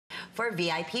for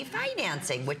VIP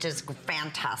financing, which is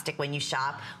fantastic when you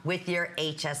shop with your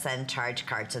HSN charge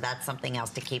card. So that's something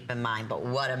else to keep in mind, but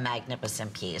what a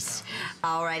magnificent piece.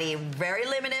 Alrighty, very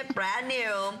limited, brand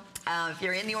new. If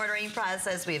you're in the ordering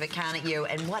process, we've accounted you,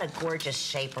 and what a gorgeous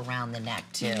shape around the neck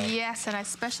too. Yes, and I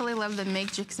especially love the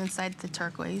matrix inside the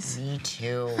turquoise. Me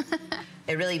too.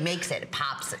 It really makes it, it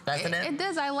pops it, doesn't it? It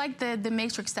does. I like the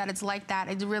matrix that it's like that.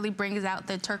 It really brings out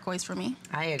the turquoise for me.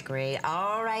 I agree.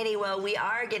 All righty, well, we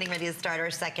are getting ready to start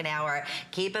our second hour.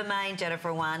 Keep in mind,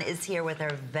 Jennifer Wan is here with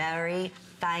her very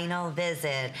final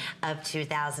visit of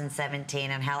 2017,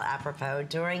 and how apropos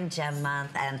during Gem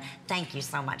Month. And thank you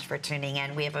so much for tuning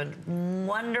in. We have a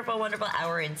wonderful, wonderful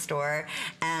hour in store,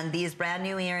 and these brand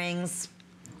new earrings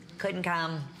couldn't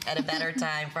come at a better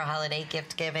time for holiday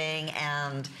gift giving,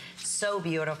 and so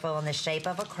beautiful in the shape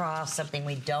of a cross, something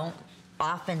we don't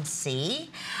often see.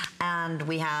 And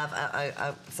we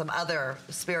have some other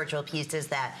spiritual pieces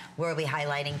that we'll be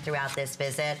highlighting throughout this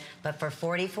visit. But for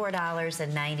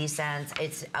 $44.90,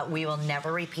 it's we will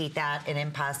never repeat that, an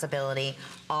impossibility.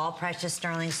 All precious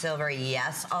sterling silver,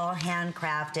 yes, all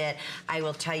handcrafted. I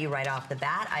will tell you right off the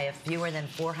bat, I have fewer than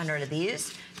 400 of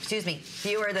these. Excuse me,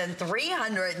 fewer than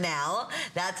 300 now.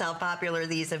 That's how popular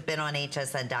these have been on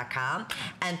hsn.com.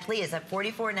 And please, at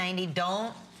 $44.90,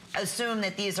 don't assume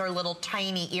that these are little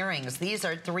tiny earrings. These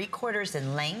are 3/4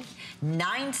 in length,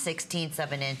 9/16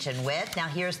 of an inch in width. Now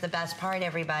here's the best part,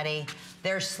 everybody.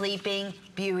 They're Sleeping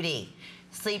Beauty.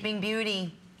 Sleeping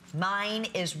Beauty. Mine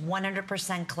is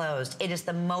 100% closed. It is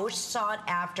the most sought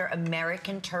after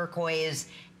American turquoise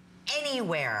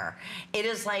anywhere. It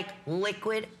is like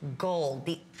liquid gold.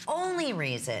 The only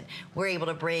reason we're able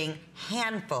to bring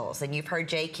handfuls, and you've heard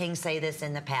Jay King say this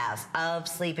in the past, of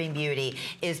Sleeping Beauty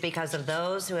is because of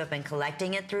those who have been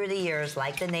collecting it through the years,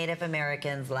 like the Native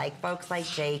Americans, like folks like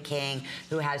Jay King,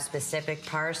 who have specific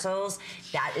parcels.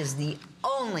 That is the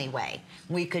only way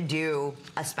we could do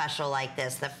a special like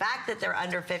this. The fact that they're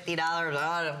under $50,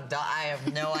 I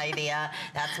have no idea.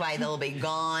 That's why they'll be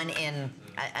gone in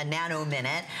a nano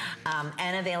minute,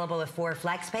 and available with 4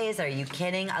 flex pays. Are you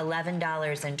kidding?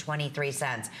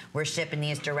 $11.23. We're shipping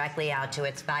these directly out to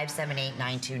it's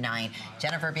 $578,929.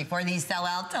 Jennifer, before these sell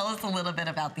out, tell us a little bit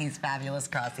about these fabulous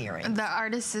cross earrings. The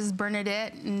artist is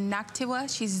Bernadette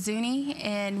Naktiwa. She's Zuni,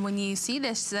 and when you see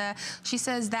this, she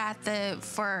says that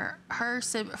for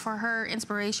her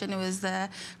inspiration, it was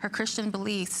her Christian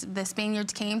beliefs. The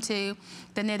Spaniards came to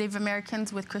the Native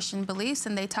Americans with Christian beliefs,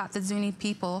 and they taught the Zuni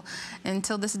people.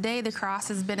 Until this day, the cross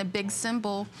has been a big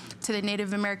symbol to the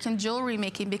Native American jewelry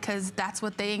making, because that's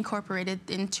what they incorporated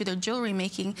into their jewelry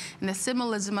making, and the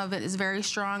symbolism of it is very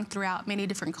strong throughout many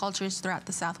different cultures throughout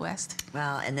the Southwest.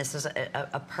 Well, and this is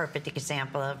a perfect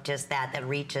example of just that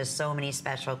reaches so many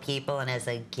special people, and as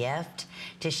a gift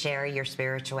to share your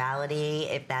spirituality,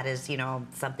 if that is, you know,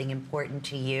 something important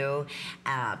to you,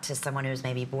 to someone who's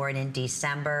maybe born in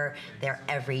December. They're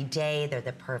every day, they're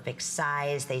the perfect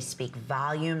size, they speak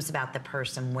volumes about the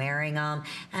person wearing them,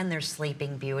 and they're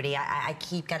Sleeping Beauty. I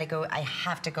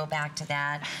have to go back to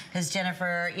that, because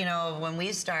Jennifer, you know, when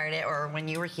we started, or when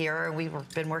you were here, we've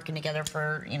been working together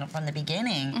for, you know, from the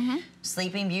beginning.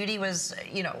 Sleeping Beauty was,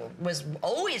 you know, was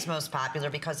always most popular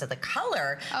because of the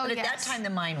color, but at that time the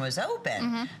mine was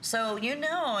open. So, you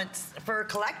know, it's for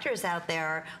collectors out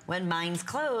there, when mines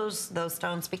close, those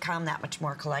stones become that much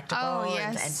more collectible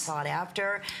and sought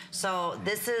after. So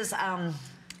this is,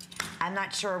 I'm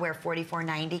not sure where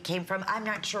 $44.90 came from. I'm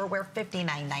not sure where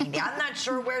 $59.90. I'm not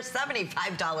sure where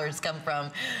 $75 come from.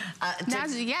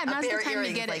 Now's the time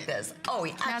to get like this. Oh,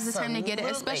 yeah, now's the time to get it,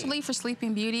 especially for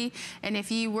Sleeping Beauty. And if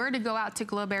you were to go out to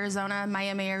Globe, Arizona,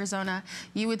 Miami, Arizona,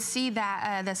 you would see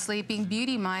that the Sleeping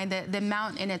Beauty mine, the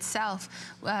mountain in itself,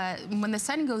 when the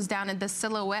sun goes down, and the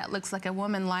silhouette looks like a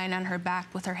woman lying on her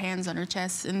back with her hands on her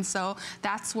chest. And so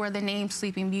that's where the name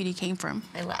Sleeping Beauty came from.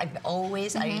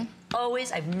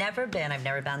 I've never been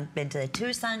to the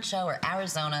Tucson show or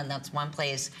Arizona, and that's one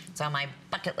place. It's on my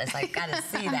bucket list. I've got to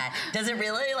see that. Does it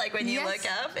really? Like when you look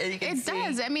up, and you can see? It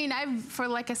does. I mean,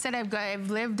 like I said, I've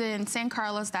lived in San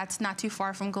Carlos. That's not too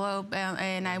far from Globe,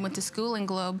 and I went to school in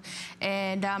Globe,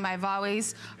 and I've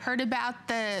always heard about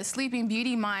the Sleeping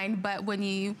Beauty mine. But when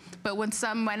I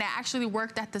actually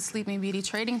worked at the Sleeping Beauty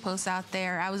trading post out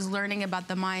there, I was learning about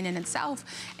the mine in itself,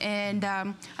 and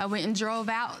I went and drove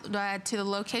out to the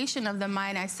location of the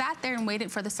mine. I sat there and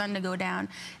waited for the sun to go down,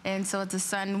 and so as the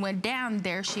sun went down,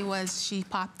 there she was. She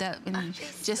popped up, and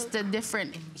just the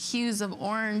different hues of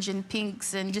orange and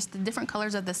pinks, and just the different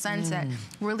colors of the sunset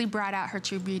really brought out her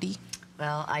true beauty.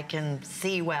 Well, I can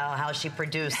see well how she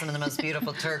produced some of the most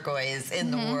beautiful turquoise in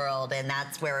the world, and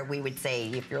that's where we would say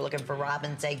if you're looking for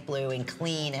robin's egg blue and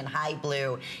clean and high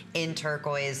blue in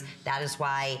turquoise, that is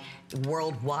why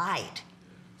worldwide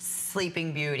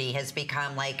Sleeping Beauty has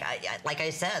become, like I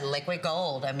said, liquid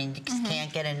gold. I mean, you just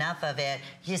can't get enough of it.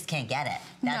 You just can't get it.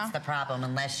 That's the problem,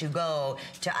 unless you go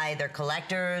to either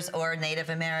collectors or Native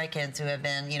Americans who have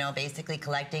been, you know, basically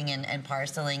collecting and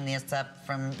parceling this up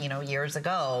from, you know, years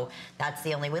ago. That's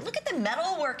the only way. Look at the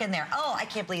metal work in there. Oh, I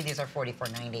can't believe these are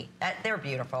 $44.90. They're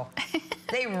beautiful.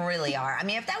 They really are. I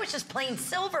mean, if that was just plain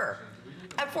silver,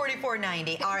 at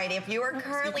 $44.90. All right, if you are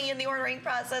currently in the ordering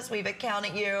process, we've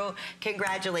accounted you.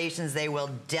 Congratulations, they will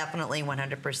definitely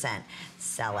 100%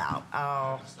 sell out.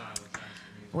 Oh.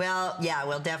 Well, yeah,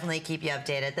 we'll definitely keep you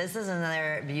updated. This is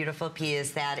another beautiful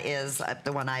piece that is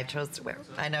the one I chose to wear.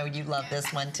 I know you love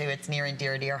this one too. It's near and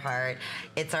dear to your heart.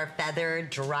 It's our feather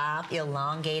drop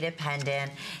elongated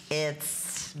pendant.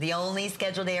 It's the only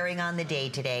scheduled airing on the day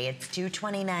today. It's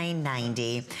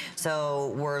 $229.90.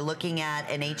 So we're looking at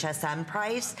an HSN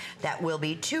price that will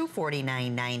be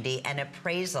 $249.90, and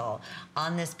appraisal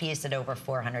on this piece at over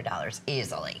 $400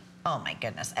 easily. Oh my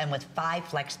goodness. And with 5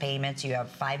 flex payments, you have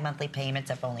 5 monthly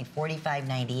payments of only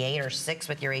 $45.98 or 6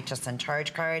 with your HSN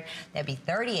charge card. That'd be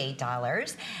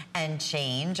 $38 and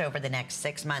change over the next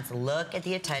 6 months. Look at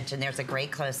the attention. There's a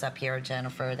great close-up here,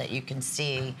 Jennifer, that you can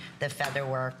see the feather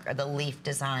work or the leaf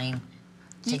design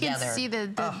together. You can see the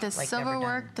silver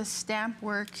work, the stamp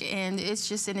work, and it's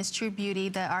just in its true beauty.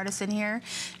 The artist in here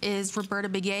is Roberta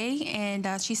Begay, and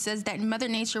she says that Mother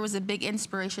Nature was a big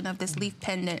inspiration of this leaf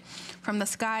pendant. From the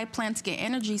sky, plants get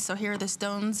energy, so here are the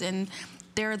stones, and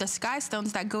there are the sky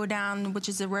stones that go down, which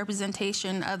is a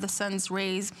representation of the sun's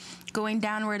rays going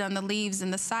downward on the leaves,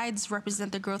 and the sides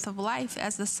represent the growth of life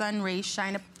as the sun rays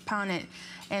shine upon it.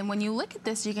 And when you look at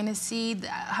this, you're going to see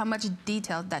how much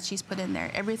detail that she's put in there.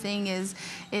 Everything is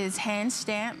hand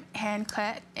stamped, hand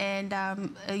cut, and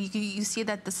you see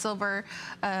that the silver,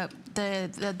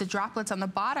 the droplets on the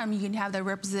bottom, you can have the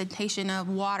representation of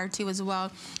water too as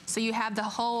well. So you have the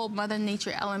whole Mother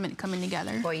Nature element coming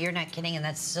together. Boy, you're not kidding, and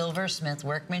that silversmith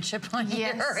workmanship on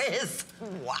here is,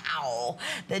 wow.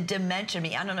 The dimension,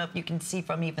 I don't know if you can see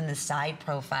from even the side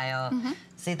profile,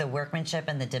 see the workmanship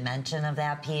and the dimension of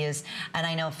that piece. And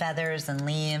I know feathers and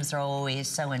leaves are always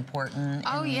so important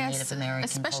in Native American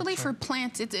especially culture. for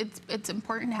plants. It's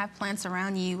important to have plants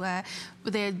around you.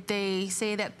 They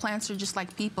say that plants are just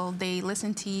like people. They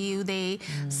listen to you.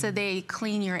 So they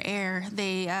clean your air.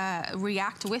 They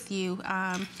react with you.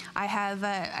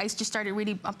 I just started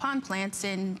reading upon plants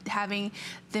and having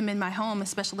them in my home,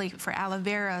 especially for aloe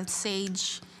vera,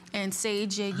 sage. And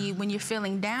sage, when you're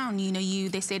feeling down,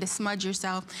 they say to smudge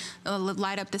yourself,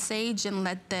 light up the sage and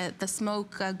let the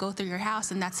smoke go through your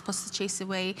house, and that's supposed to chase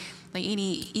away like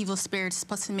any evil spirits. It's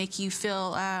supposed to make you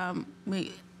feel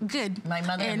good. My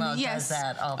mother-in-law does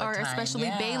that all the time. Or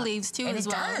especially bay leaves too, and as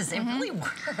well. It does. It really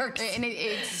works. And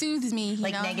it soothes me.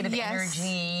 Like negative energy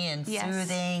and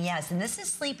soothing. Yes. And this is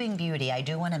Sleeping Beauty. I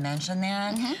do want to mention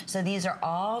that. So these are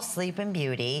all Sleeping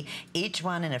Beauty, each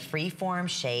one in a free-form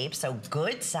shape. So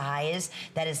good size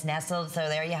that is nestled. So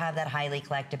there you have that highly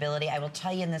collectability. I will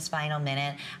tell you in this final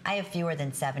minute, I have fewer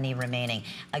than 70 remaining.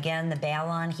 Again, the bail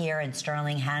on here in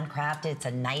sterling handcrafted. It's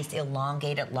a nice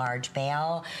elongated large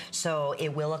bail. So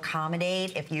it will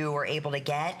accommodate if you were able to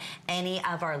get any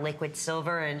of our liquid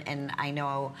silver, and I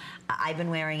know I've been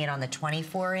wearing it on the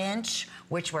 24-inch,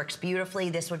 which works beautifully.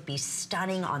 This would be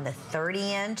stunning on the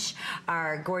 30-inch.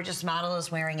 Our gorgeous model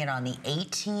is wearing it on the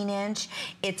 18-inch.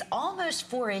 It's almost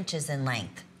 4 inches in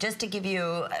length. Just to give you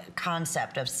a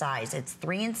concept of size, it's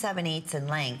 3 7/8 in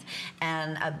length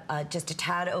and just a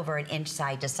tad over an inch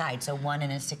side to side, so 1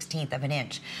 1/16 of an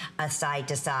inch side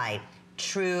to side.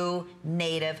 True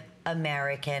Native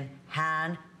American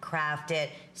handcrafted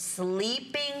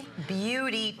Sleeping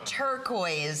Beauty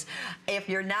turquoise. If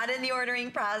you're not in the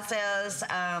ordering process,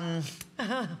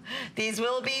 these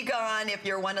will be gone. If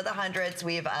you're one of the hundreds,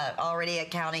 we've already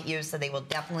accounted you, so they will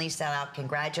definitely sell out.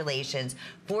 Congratulations.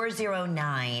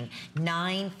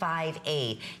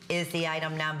 409958 is the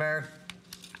item number.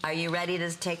 Are you ready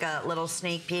to take a little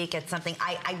sneak peek at something?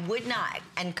 I would not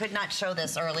and could not show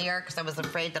this earlier because I was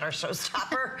afraid that our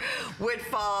showstopper would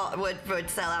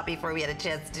sell out before we had a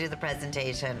chance to do the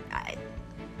presentation.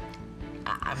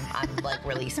 I'm like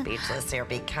really speechless here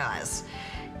because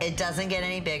it doesn't get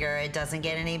any bigger, it doesn't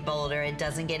get any bolder, it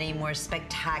doesn't get any more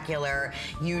spectacular.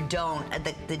 You don't,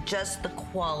 just the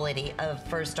quality of,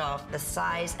 first off, the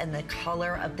size and the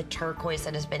color of the turquoise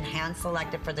that has been hand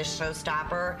selected for this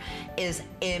showstopper is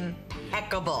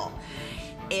impeccable.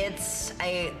 It's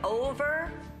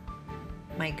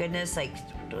my goodness, like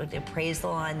the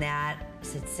appraisal on that,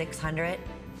 is it 600?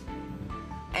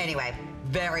 Anyway,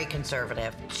 very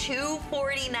conservative.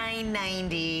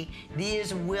 $249.90.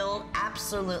 These will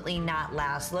absolutely not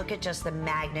last. Look at just the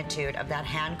magnitude of that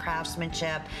hand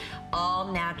craftsmanship.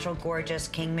 All natural, gorgeous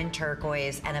Kingman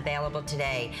turquoise, and available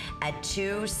today at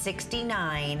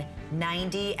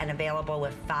 $269.90 and available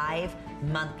with 5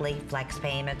 monthly flex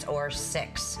payments or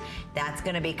 6. That's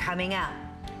going to be coming up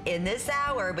in this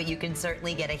hour, but you can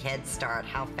certainly get a head start.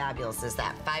 How fabulous is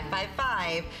that?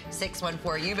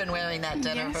 555-614. You've been wearing that,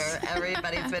 Jennifer. Yes.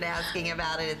 Everybody's been asking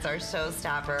about it. It's our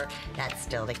showstopper. That's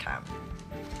still to come.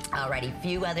 Alrighty,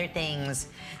 few other things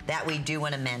that we do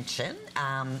want to mention.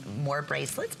 More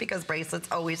bracelets, because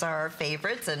bracelets always are our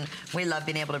favorites, and we love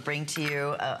being able to bring to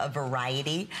you a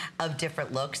variety of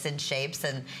different looks and shapes.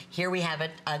 And here we have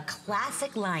a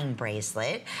classic line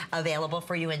bracelet available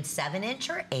for you in 7-inch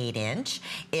or 8-inch.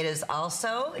 It is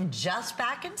also just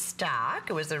back in stock.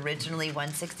 It was originally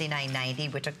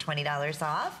 $169.90. We took $20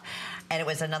 off. And it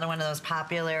was another one of those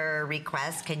popular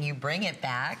requests. Can you bring it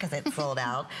back? Because it sold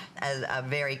out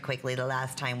very quickly the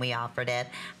last time we offered it.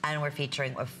 And we're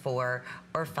featuring 4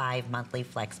 or 5 monthly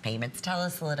flex payments. Tell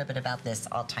us a little bit about this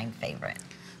all-time favorite.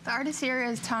 The artist here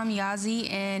is Tom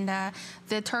Yazzie, and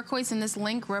the turquoise in this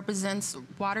link represents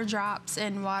water drops,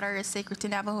 and water is sacred to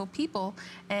Navajo people.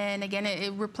 And again,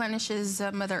 it replenishes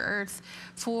Mother Earth.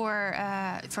 For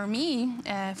me,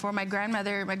 for my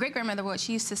grandmother, my great-grandmother, what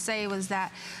she used to say was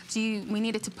that we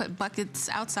needed to put buckets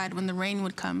outside when the rain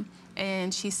would come.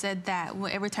 And she said that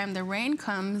every time the rain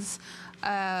comes,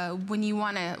 when you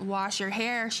want to wash your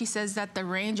hair, she says that the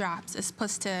raindrops is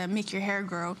supposed to make your hair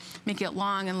grow, make it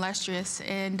long and lustrous.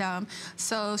 And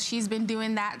so she's been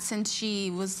doing that since she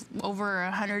was over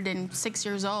 106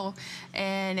 years old.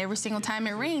 And every single time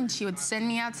it rained, she would send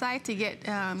me outside to get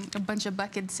a bunch of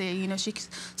buckets,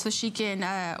 so she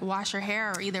can wash her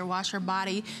hair or either wash her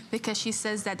body, because she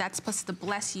says that that's supposed to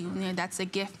bless you. That's a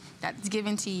gift that's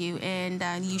given to you,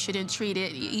 and you shouldn't treat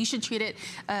it. You should treat it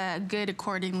good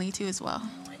accordingly too as well.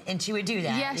 And she would do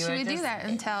that? Yeah, she would do that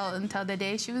until the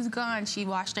day she was gone. She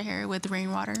washed her hair with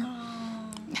rainwater.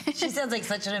 Oh. She sounds like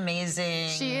such an amazing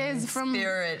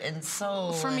spirit and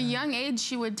soul. From a young age,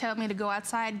 she would tell me to go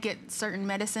outside, get certain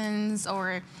medicines,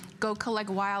 or go collect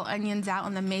wild onions out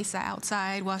on the mesa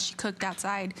outside while she cooked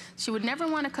outside. She would never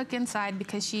want to cook inside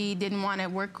because she didn't want to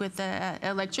work with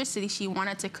electricity. She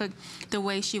wanted to cook the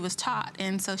way she was taught.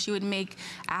 And so she would make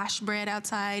ash bread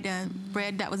outside,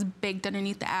 bread that was baked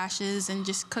underneath the ashes, and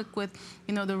just cook with,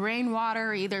 the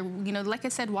rainwater, or either, like I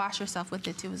said, wash yourself with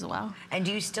it too as well. And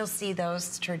do you still see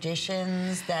those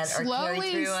traditions that are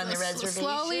carried through on the reservation?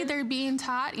 Slowly they're being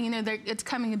taught. It's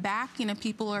coming back.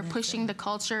 People are pushing the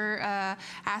culture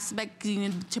aspect,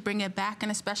 to bring it back,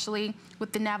 and especially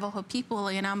with the Navajo people.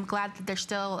 And I'm glad that they're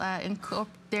still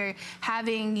they're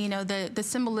having, the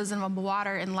symbolism of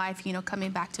water and life,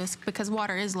 coming back to us, because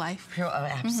water is life. Oh,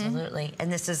 absolutely.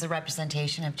 And this is a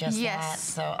representation of just that.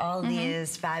 So all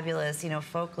these fabulous,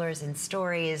 folklores and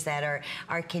stories that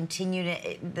are continued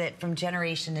that from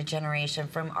generation to generation,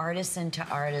 from artisan to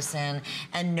artisan,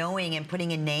 and knowing and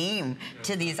putting a name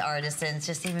to these artisans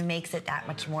just even makes it that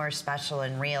much more special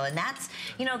and real. And that's,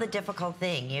 the difficult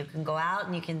thing. You can go out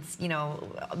and you can,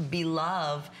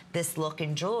 beloved this look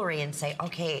in jewelry and say,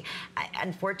 okay,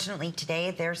 unfortunately today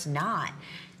there's not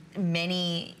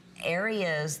many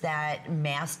areas that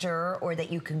master or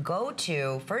that you can go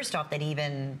to, first off, that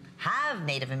even have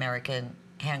Native American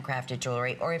handcrafted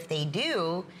jewelry, or if they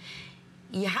do,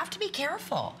 you have to be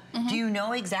careful. Do you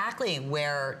know exactly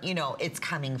where, it's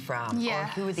coming from, or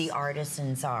who the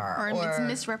artisans are? Or it's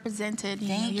misrepresented.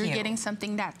 You're getting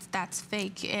something that's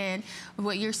fake. And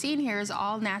what you're seeing here is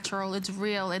all natural. It's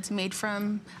real. It's made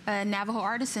from Navajo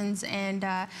artisans. And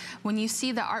when you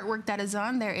see the artwork that is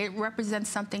on there, it represents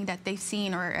something that they've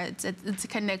seen, or it's a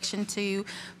connection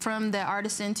from the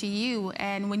artisan to you.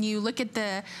 And when you look at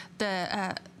the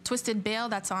twisted bale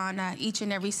that's on each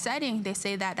and every setting, they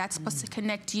say that that's supposed to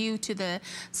connect you to the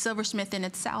silversmith in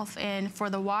itself. And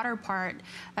for the water part,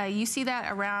 you see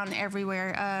that around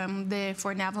everywhere.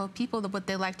 For Navajo people, what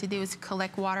they like to do is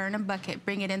collect water in a bucket,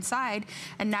 bring it inside,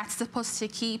 and that's supposed to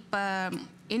keep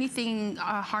anything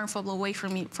harmful away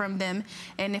from them.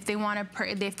 And if they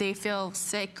if they feel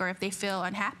sick or if they feel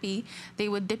unhappy, they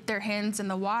would dip their hands in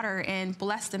the water and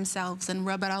bless themselves and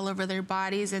rub it all over their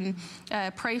bodies and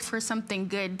pray for something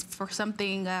good, for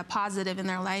something positive in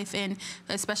their life. And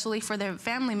especially for their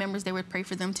family members, they would pray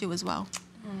for them too as well.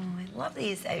 Oh, I love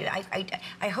these.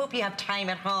 I hope you have time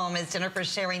at home as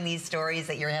Jennifer's sharing these stories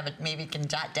that maybe can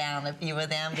jot down a few of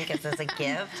them because it's a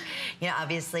gift. You know,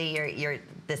 obviously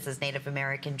this is Native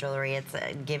American jewelry. It's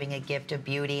giving a gift of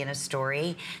beauty and a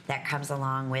story that comes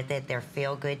along with it. They're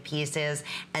feel-good pieces.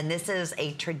 And this is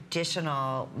a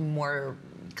traditional, more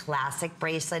classic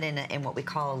bracelet in what we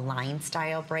call a line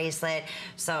style bracelet.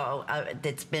 So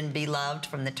it's been beloved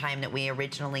from the time that we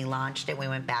originally launched it. We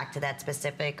went back to that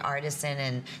specific artisan,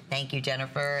 and thank you,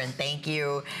 Jennifer, and thank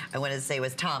you, I want to say it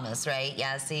was Thomas, right?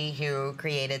 Yassi, who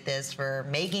created this, for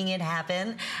making it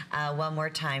happen one more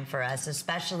time for us,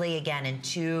 especially again in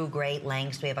two great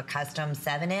lengths. We have a custom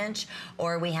 7-inch,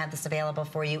 or we have this available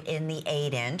for you in the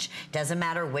 8-inch. Doesn't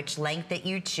matter which length that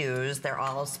you choose. They're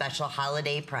all special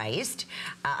holiday priced.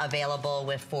 Available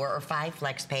with 4 or 5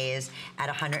 flex pays at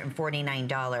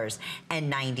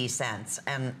 $149.90.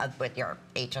 And with your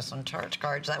HSN charge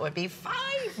cards, that would be 5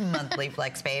 monthly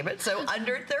flex payments, so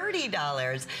under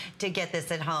 $30 to get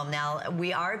this at home. Now,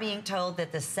 we are being told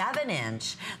that the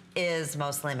 7-inch is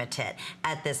most limited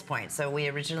at this point. So we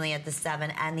originally had the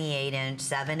 7 and the 8-inch.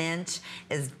 7-inch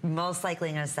is most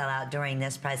likely going to sell out during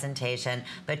this presentation,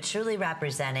 but truly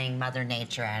representing Mother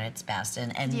Nature at its best,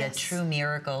 and yes, the true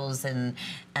miracles and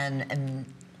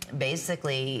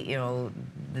basically, you know,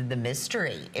 the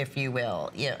mystery, if you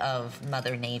will, of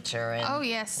Mother Nature and oh,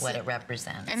 yes, what it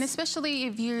represents. And especially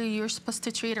if you're supposed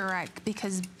to treat her right,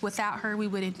 because without her, we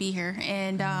wouldn't be here.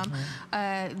 And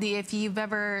if you've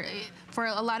ever, for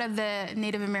a lot of the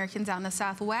Native Americans out in the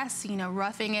Southwest, you know,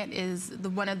 roughing it is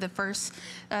one of the first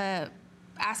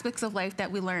aspects of life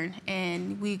that we learn,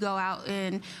 and we go out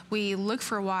and we look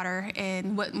for water,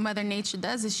 and what Mother Nature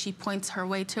does is she points her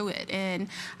way to it. And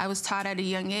I was taught at a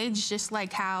young age, just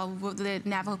like how the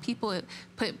Navajo people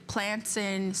put plants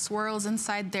and swirls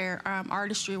inside their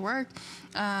artistry work.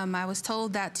 I was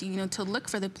told that, you know, to look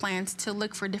for the plants, to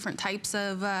look for different types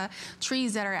of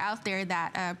trees that are out there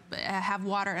that have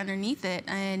water underneath it.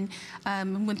 And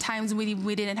when times we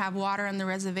didn't have water on the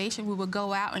reservation, we would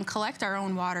go out and collect our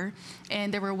own water.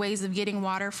 And there were ways of getting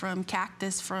water from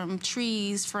cactus, from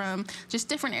trees, from just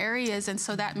different areas. And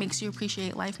so that makes you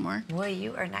appreciate life more. Well,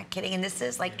 you are not kidding. And this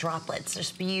is like droplets,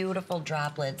 just beautiful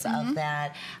droplets of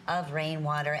that, of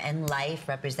rainwater and life,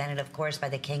 represented, of course, by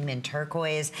the Kingman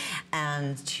turquoise.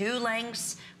 And 2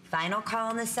 lengths. Final call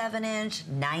on the 7-inch,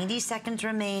 90 seconds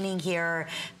remaining here.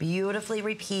 Beautifully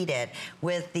repeated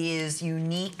with these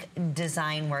unique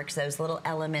design works, those little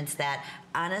elements that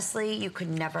honestly you could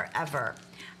never ever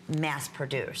mass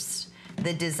produce.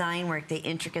 The design work, the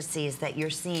intricacies that you're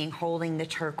seeing holding the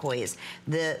turquoise,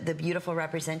 the beautiful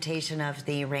representation of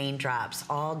the raindrops,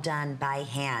 all done by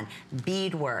hand,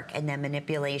 beadwork, and then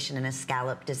manipulation in a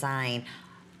scallop design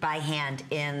by hand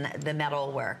in the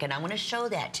metal work. And I want to show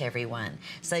that to everyone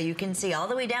so you can see all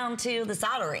the way down to the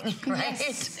soldering, right?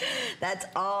 Yes. That's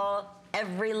all,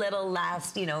 every little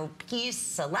last, you know, piece,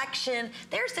 selection.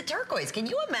 There's the turquoise. Can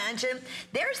you imagine?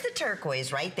 There's the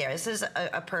turquoise right there. This is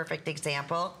a perfect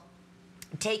example.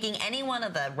 Taking any one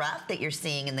of the rough that you're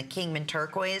seeing in the Kingman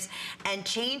turquoise and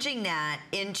changing that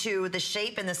into the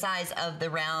shape and the size of the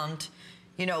round,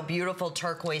 you know, beautiful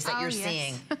turquoise that you're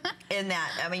seeing in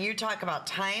that. I mean, you talk about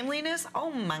timeliness. Oh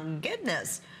my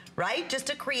goodness, right? Just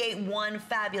to create one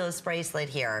fabulous bracelet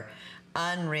here.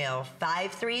 Unreal.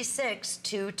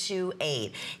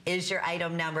 536228 is your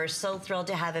item number. So thrilled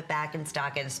to have it back in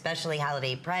stock, and especially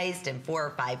holiday priced and 4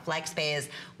 or 5 flex pays.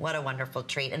 What a wonderful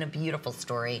treat and a beautiful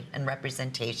story and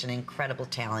representation. Incredible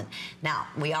talent. Now,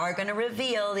 we are going to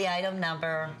reveal the item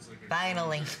number,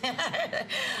 finally,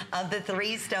 of the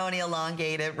 3-stone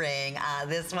elongated ring.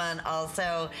 This one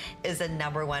also is a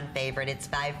 #1 favorite. It's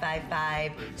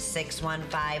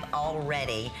 555615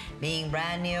 already. Being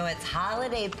brand new, it's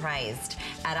holiday priced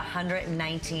at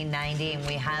 $119.90, and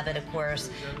we have it, of course,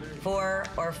 4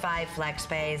 or 5 flex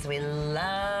pays. We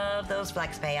love those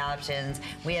flex pay options.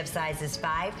 We have sizes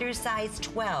 5 through size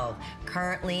 12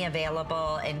 currently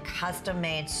available and custom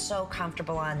made, so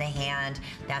comfortable on the hand.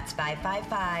 That's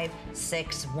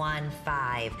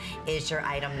 555615 is your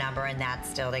item number, and that's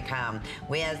still to come.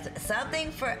 We have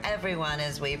something for everyone,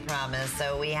 as we promised.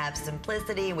 So we have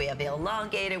simplicity, we have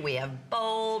elongated, we have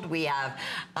bold, we have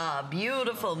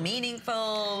beautiful, meaningful,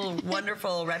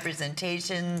 wonderful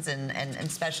representations and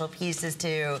special pieces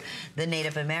to the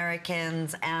Native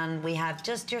Americans. And we have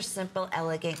just your simple,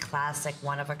 elegant, classic,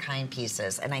 one-of-a-kind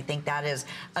pieces. And I think that is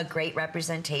a great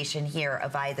representation here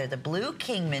of either the blue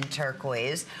Kingman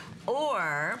turquoise,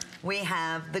 or we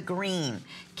have the green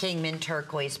Kingman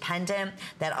turquoise pendant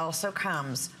that also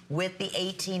comes with the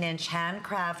 18-inch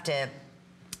handcrafted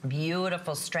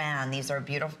beautiful strand. These are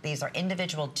beautiful. These are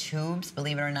individual tubes,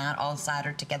 believe it or not, all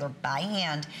soldered together by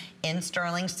hand in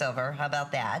sterling silver. How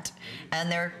about that?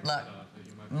 And they're, look,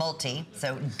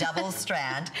 so double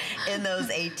strand in those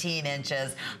 18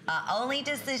 inches. Only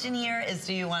decision here is,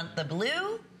 do you want the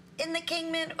blue in the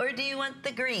Kingman, or do you want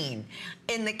the green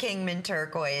in the Kingman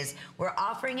turquoise? We're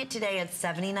offering it today at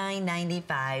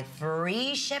 $79.95,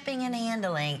 free shipping and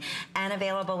handling, and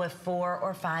available with 4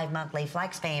 or 5 monthly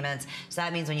flex payments. So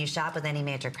that means when you shop with any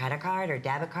major credit card or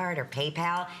debit card or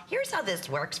PayPal, here's how this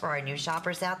works for our new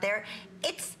shoppers out there.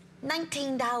 It's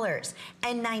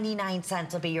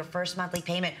 $19.99 will be your first monthly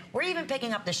payment. We're even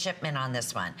picking up the shipment on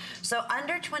this one. So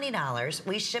under $20,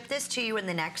 we ship this to you in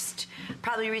the next,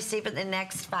 probably receive it in the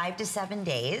next 5 to 7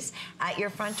 days at your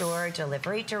front door,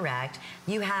 delivery direct.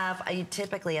 You have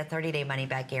typically a 30-day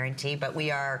money-back guarantee, but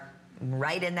we are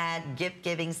right in that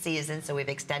gift-giving season, so we've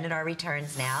extended our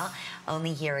returns now,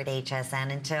 only here at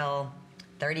HSN until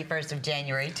 31st of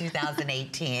January,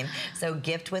 2018. So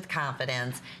gift with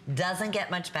confidence. Doesn't get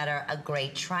much better. A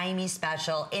great Try Me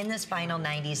special in this final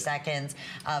 90 seconds.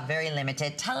 Very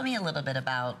limited. Tell me a little bit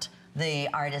about the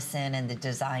artisan and the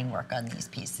design work on these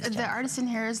pieces, Jennifer. The artisan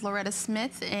here is Loretta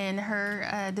Smith, and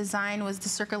her design was the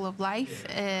Circle of Life.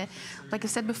 Like I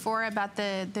said before about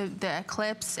the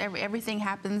eclipse, everything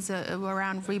happens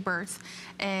around rebirth.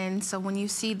 And so when you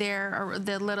see there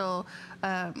the little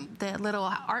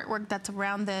artwork that's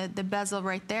around the bezel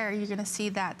right there, you're gonna see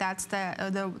that that's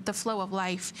the flow of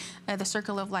life, the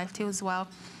circle of life too as well.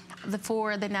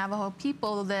 For the Navajo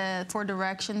people, the 4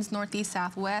 directions, northeast,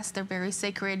 southwest, they're very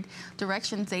sacred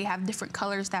directions. They have different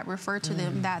colors that refer to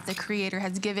them that the Creator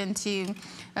has given to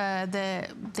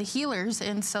the healers.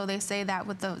 And so they say that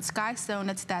with the sky stone,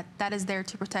 it's that is there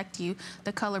to protect you,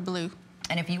 the color blue.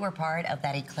 And if you were part of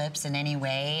that eclipse in any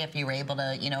way, if you were able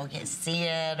to, see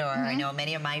it, or I know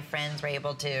many of my friends were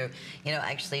able to,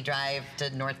 actually drive to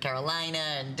North Carolina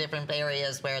and different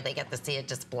areas where they get to see it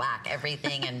just black,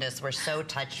 everything, and just were so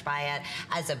touched by it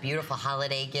as a beautiful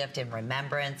holiday gift in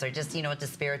remembrance, or just, the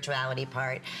spirituality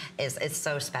part is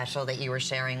so special that you were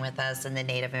sharing with us in the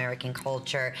Native American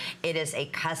culture. It is a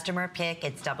customer pick.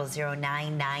 It's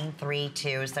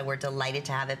 009932, so we're delighted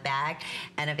to have it back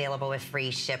and available with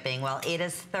free shipping. Well, it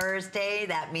is Thursday.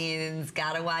 That means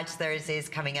Gotta Watch Thursdays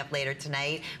coming up later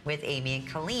tonight with Amy and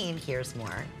Colleen. Here's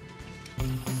more.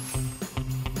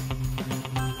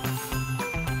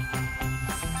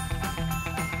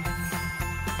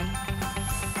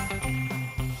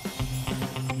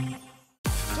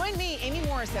 Join me, Amy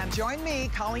Morrison. Join me,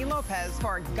 Colleen Lopez,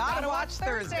 for Gotta Watch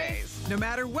Thursdays. No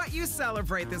matter what you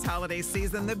celebrate this holiday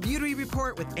season, the Beauty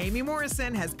Report with Amy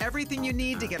Morrison has everything you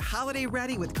need to get holiday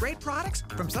ready with great products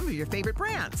from some of your favorite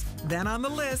brands. Then on the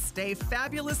list, stay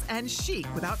fabulous and chic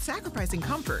without sacrificing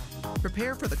comfort.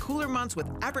 Prepare for the cooler months with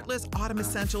effortless autumn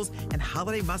essentials and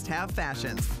holiday must-have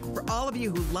fashions. For all of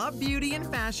you who love beauty and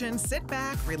fashion, sit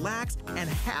back, relax, and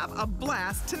have a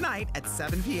blast tonight at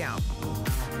 7 p.m.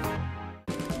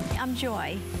 I'm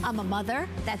Joy. I'm a mother,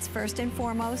 that's first and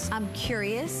foremost. I'm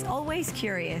curious, always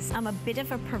curious. I'm a bit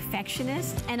of a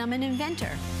perfectionist, and I'm an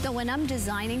inventor. So when I'm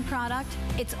designing product,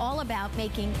 it's all about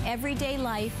making everyday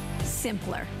life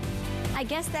simpler. I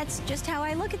guess that's just how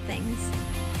I look at things.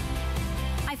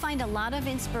 I find a lot of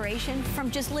inspiration from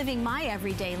just living my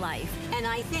everyday life. And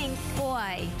I think,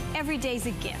 boy, every day's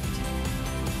a gift.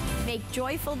 Make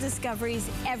joyful discoveries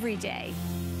every day.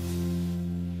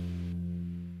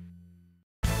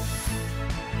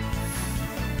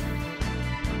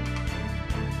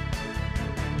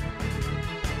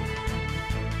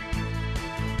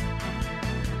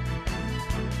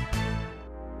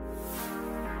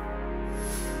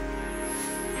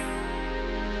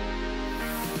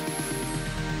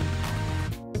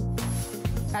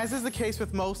 As is the case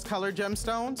with most colored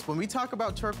gemstones, when we talk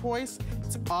about turquoise,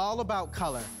 it's all about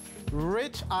color.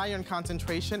 Rich iron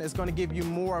concentration is going to give you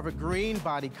more of a green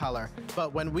body color.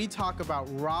 But when we talk about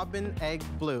robin egg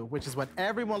blue, which is what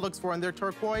everyone looks for in their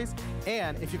turquoise,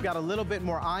 and if you've got a little bit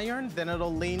more iron, then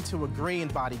it'll lean to a green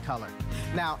body color.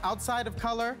 Now, outside of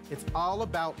color, it's all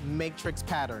about matrix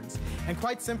patterns. And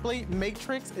quite simply,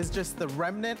 matrix is just the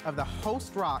remnant of the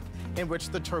host rock in which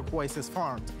the turquoise is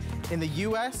formed. In the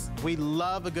US, we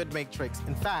love a good matrix.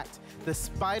 In fact, the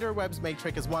spider webs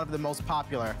matrix is one of the most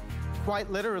popular.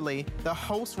 Quite literally, the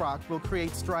host rock will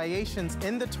create striations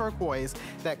in the turquoise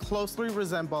that closely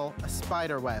resemble a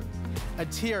spider web. A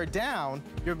tier down,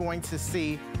 you're going to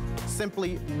see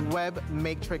simply web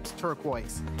matrix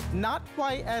turquoise. Not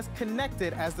quite as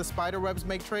connected as the spider webs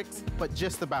matrix, but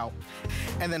just about.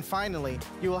 And then finally,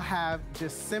 you will have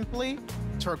just simply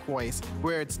turquoise,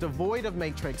 where it's devoid of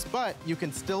matrix, but you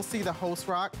can still see the host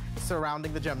rock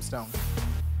surrounding the gemstone.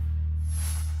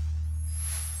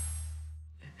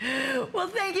 Well,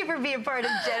 thank you for being part of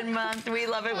Gen Month. We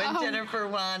love it when Jennifer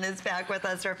Wan is back with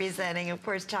us representing, of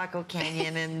course, Chaco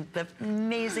Canyon and the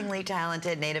amazingly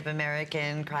talented Native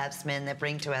American craftsmen that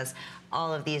bring to us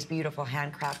all of these beautiful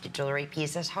handcrafted jewelry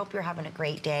pieces. Hope you're having a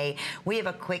great day. We have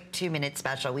a quick 2-minute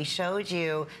special. We showed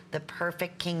you the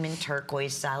perfect Kingman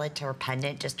turquoise solitaire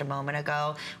pendant just a moment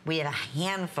ago. We have a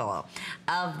handful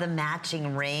of the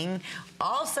matching ring.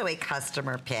 Also a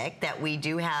customer pick that we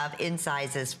do have in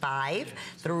sizes 5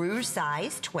 through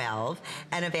size 12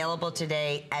 and available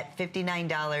today at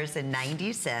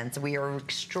 $59.90. We are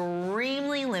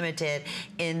extremely limited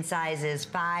in sizes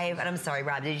 5, and I'm sorry,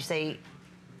 Rob, did you say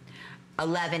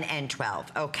 11 and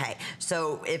 12. Okay,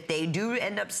 so if they do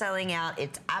end up selling out,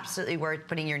 it's absolutely worth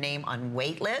putting your name on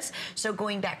wait list. So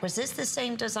going back, was this the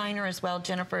same designer as well,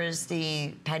 Jennifer, as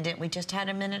the pendant we just had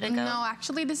a minute ago? No,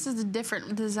 actually this is a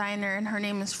different designer, and her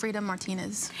name is Frida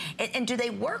Martinez. And do they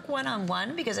work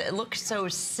one-on-one? Because it looks so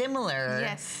similar.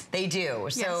 Yes. They do.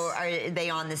 So yes. Are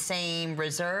they on the same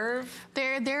reserve?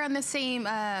 They're on the same,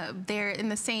 they're in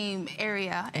the same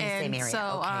area. In the same area,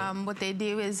 so okay. What they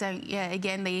do is, yeah,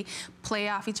 again, they play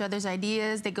off each other's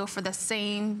ideas. They go for the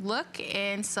same look,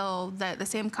 and so the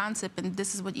same concept, and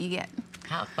this is what you get.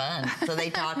 How fun. So they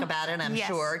talk about it, I'm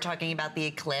sure, talking about the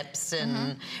eclipse.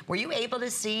 And were you able to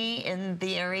see in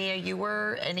the area you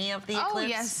were any of the eclipse? Oh,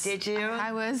 yes. Did you?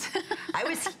 I was. I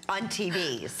was on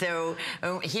TV. So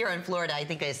here in Florida, I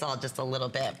think I saw just a little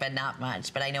bit, but not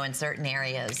much. But I know in certain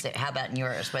areas. How about in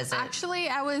yours? Was it? Actually,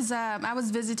 I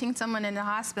was visiting someone in the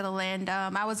hospital, and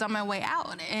I was on my way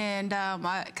out. And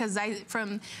because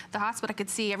from the hospital, I could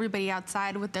see everybody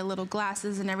outside with their little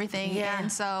glasses and everything. Yeah.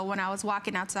 And so when I was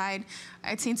walking outside,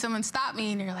 I'd seen someone stop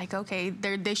me, and they're like, okay,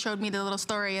 they showed me the little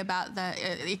story about the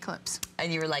eclipse.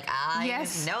 And you were like, I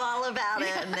know all about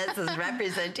it, and this is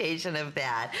representation of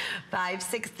that.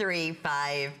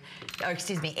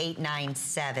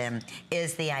 897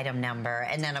 is the item number.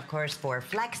 And then, of course, for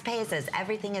FlexPay, says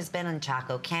everything has been on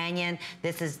Chaco Canyon.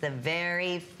 This is the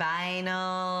very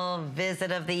final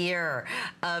visit of the year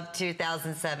of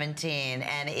 2017.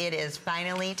 And it is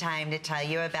finally time to tell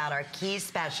you about our key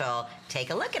special. Take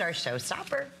a look at our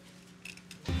showstopper.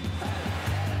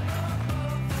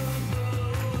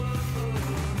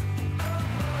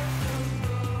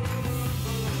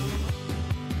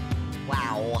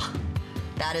 Wow.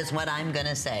 That is what I'm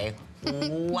gonna say.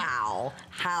 Wow,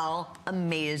 how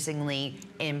amazingly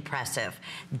impressive.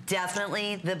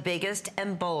 Definitely the biggest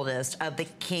and boldest of the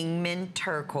Kingman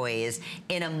turquoise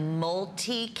in a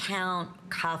multi-count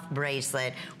cuff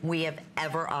bracelet we have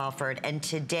ever offered. And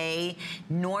today,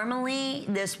 normally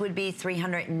this would be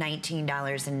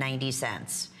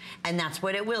 $319.90. And that's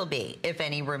what it will be, if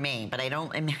any remain. But I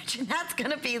don't imagine that's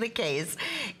going to be the case.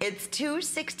 It's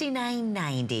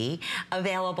 $269.90,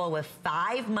 available with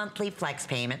 5 monthly flex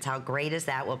payments. How great is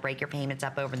that? We'll break your payments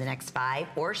up over the next 5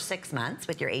 or 6 months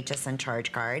with your HSN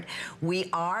charge card. We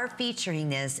are featuring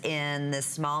this in the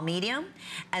small medium,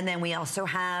 and then we also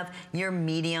have your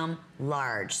medium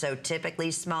large. So typically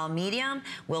small medium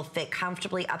will fit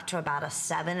comfortably up to about a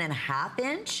 7.5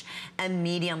 inch, and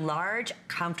medium large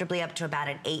comfortably up to about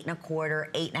an 8.25,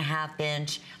 8.5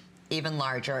 inch, even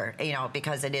larger, you know,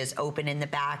 because it is open in the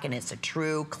back and it's a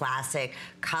true classic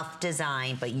cuff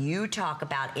design. But you talk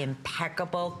about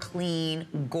impeccable, clean,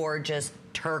 gorgeous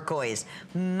turquoise.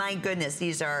 My goodness,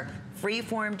 these are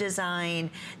freeform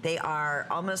design. They are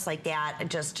almost like that,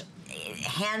 just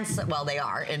well, they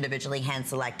are individually hand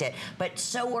selected, but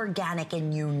so organic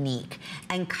and unique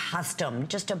and custom.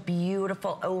 Just a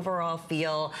beautiful overall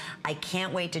feel. I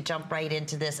can't wait to jump right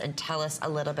into this and tell us a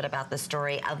little bit about the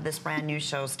story of this brand new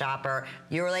showstopper.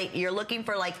 You're looking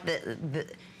for like the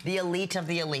elite of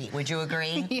the elite. Would you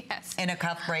agree? Yes. In a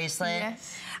cuff bracelet.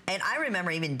 Yes. And I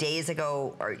remember even days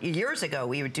ago or years ago,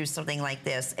 we would do something like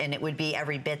this, and it would be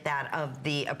every bit that of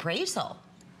the appraisal.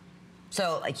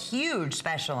 So a huge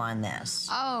special on this.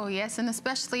 Oh yes, and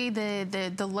especially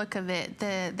the look of it,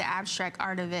 the abstract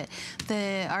art of it.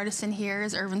 The artisan here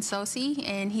is Irvin Sosi,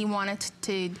 and he wanted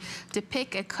to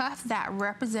depict a cuff that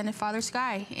represented Father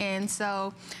Sky. And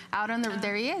so out on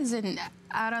there he is, and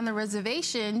out on the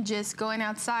reservation, just going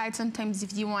outside, sometimes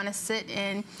if you want to sit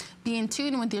and be in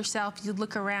tune with yourself, you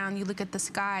look around, you look at the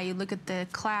sky, you look at the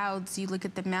clouds, you look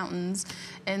at the mountains.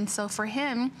 And so for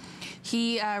him,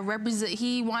 he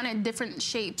wanted different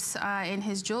shapes in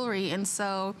his jewelry, and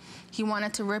so he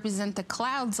wanted to represent the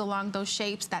clouds along those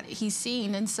shapes that he's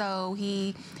seen. And so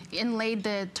he inlaid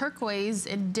the turquoise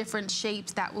in different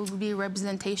shapes that would be a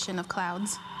representation of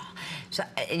clouds. So,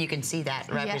 and you can see that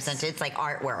represented. Yes. It's like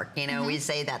artwork, you know, we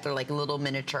say that they're like little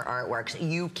miniature artworks.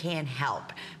 You can't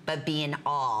help but be in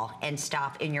awe and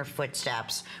stop in your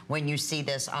footsteps when you see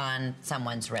this on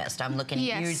someone's wrist. I'm looking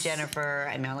at you, Jennifer.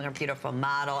 I mean, I'm looking at a beautiful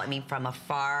model. I mean, from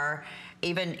afar,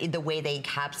 even the way they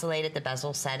encapsulated the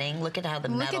bezel setting. Look at how the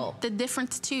metal. Look at the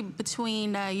difference too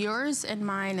between yours and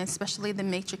mine, especially the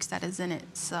matrix that is in it.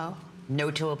 So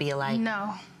no two will be alike.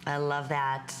 No. I love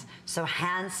that. So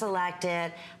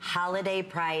hand-selected, holiday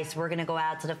price. We're going to go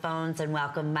out to the phones and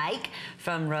welcome Mike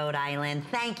from Rhode Island.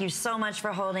 Thank you so much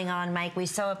for holding on, Mike. We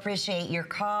so appreciate your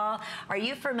call. Are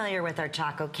you familiar with our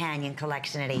Chaco Canyon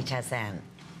collection at HSN?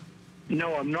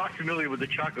 No, I'm not familiar with the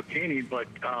Chaco Canyon, but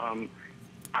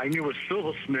I knew a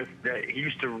silversmith that he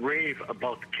used to rave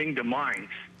about the Kingdom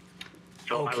Mines.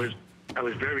 So I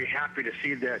was very happy to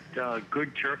see that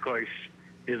good turquoise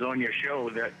is on your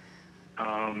show. That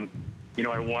you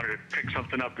know, I wanted to pick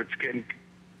something up. It's getting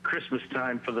Christmas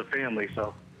time for the family,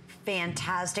 so.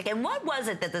 Fantastic. And what was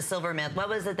it that the silversmith, what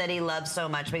was it that he loved so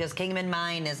much? Because Kingman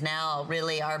Mine is now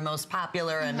really our most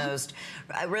popular and most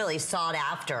really sought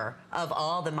after of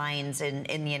all the mines in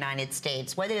the United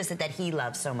States. What is it that he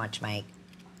loves so much, Mike?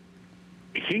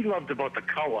 He loved about the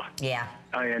color. Yeah.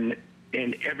 And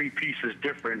every piece is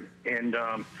different. And,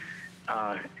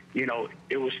 you know,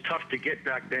 it was tough to get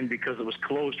back then because it was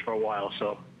closed for a while,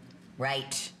 so.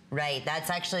 Right, right. That's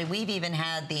actually, we've even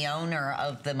had the owner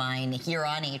of the mine here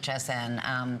on HSN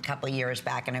a couple of years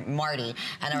back, and Marty,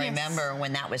 and I remember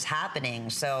when that was happening.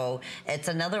 So it's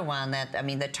another one that, I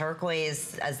mean, the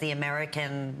turquoise as the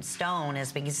American stone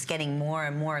is getting more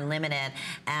and more limited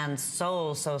and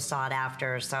so sought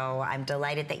after. So I'm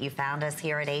delighted that you found us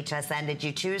here at HSN. Did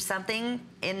you choose something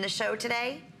in the show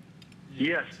today?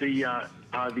 Yes, the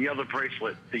other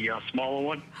bracelet, the smaller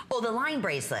one. Oh, the line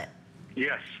bracelet.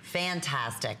 Yes.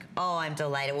 Fantastic. Oh, I'm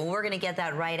delighted. Well, we're going to get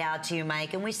that right out to you,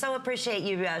 Mike. And we so appreciate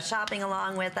you shopping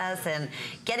along with us and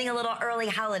getting a little early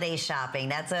holiday shopping.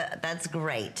 That's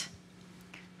great.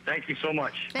 Thank you so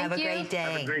much. Have a great day.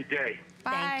 Have a great day.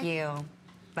 Bye. Thank you.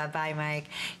 Bye-bye, Mike.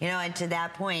 You know, and to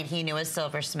that point, he knew a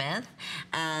silversmith,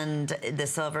 and the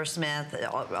silversmith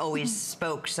always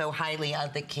spoke so highly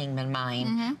of the Kingman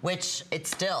Mine, which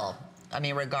it's still, I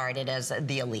mean, regarded as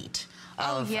the elite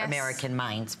of American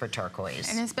mines for turquoise.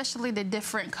 And especially the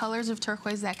different colors of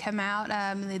turquoise that come out.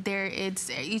 It's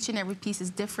each and every piece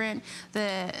is different.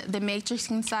 The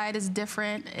matrix inside is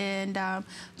different, and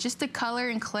just the color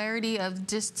and clarity of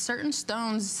just certain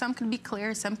stones. Some can be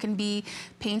clear, some can be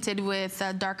painted with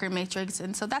darker matrix,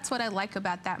 and so that's what I like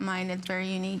about that mine. It's very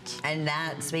unique. And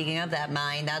that, speaking of that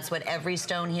mine, that's what every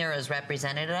stone here is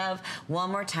representative of.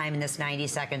 One more time in this 90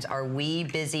 seconds, are we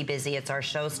busy? It's our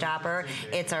showstopper.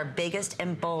 It's our biggest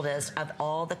and boldest of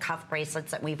all the cuff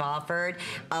bracelets that we've offered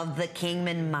of the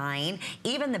Kingman Mine.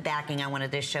 Even the backing, I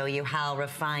wanted to show you how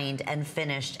refined and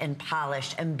finished and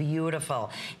polished and beautiful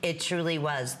it truly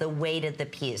was. The weight of the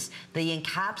piece, the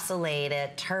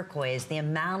encapsulated turquoise, the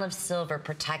amount of silver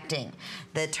protecting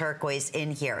the turquoise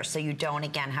in here, so you don't,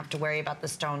 again, have to worry about the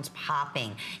stones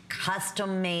popping.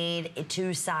 Custom made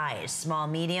to size, small,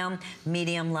 medium,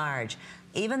 medium, large.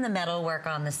 Even the metal work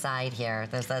on the side here,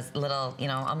 there's this little, you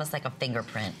know, almost like a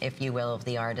fingerprint, if you will, of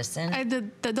the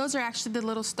artisan. Those are actually the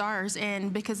little stars,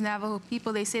 and because Navajo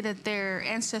people, they say that their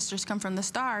ancestors come from the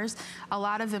stars, a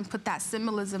lot of them put that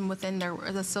symbolism within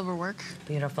the silver work.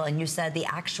 Beautiful. And you said the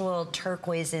actual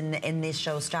turquoise in this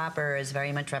showstopper is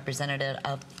very much representative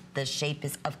of the shape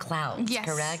of clouds,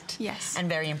 correct? Yes. And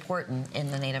very important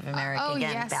in the Native American,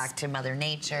 again, back to Mother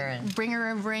Nature. And bringer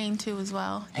of rain, too, as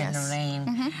well. And the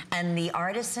rain. And the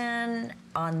artisan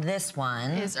on this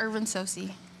one is Irvin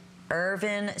Sosi.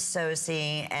 Irvin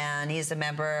Sosi, and he's a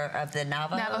member of the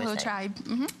Navajo tribe.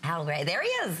 How great. There he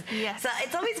is. Yes. So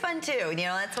it's always fun, too. You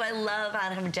know, that's what I love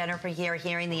out of Jennifer here,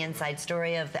 hearing the inside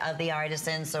story of the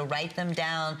artisans. So write them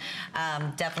down.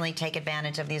 Definitely take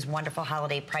advantage of these wonderful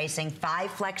holiday pricing.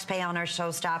 5 flex pay on our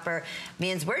showstopper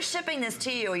means we're shipping this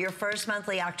to you. Your first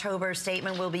monthly October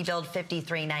statement will be billed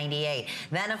 $53.98.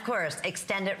 Then, of course,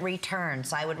 extended return.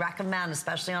 So I would recommend,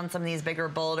 especially on some of these bigger,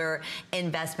 bolder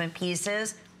investment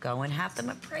pieces, go and have them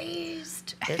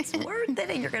appraised. It's worth it,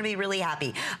 and you're going to be really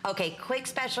happy. Okay, quick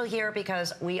special here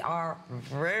because we are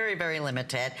very, very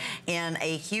limited in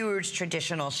a huge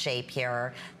traditional shape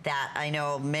here that I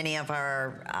know many of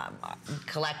our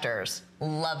collectors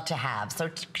love to have. So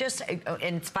just,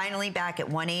 and it's finally back at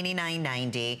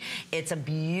 $189.90. It's a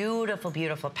beautiful,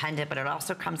 beautiful pendant, but it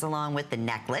also comes along with the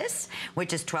necklace,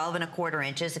 which is 12 1/4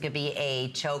 inches. It could be a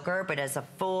choker, but as a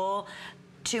full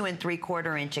 2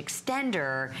 3/4 inch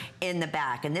extender in the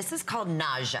back. And this is called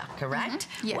Naja, correct?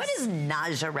 Yes. What does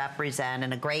Naja represent?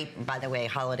 And a great, by the way,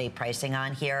 holiday pricing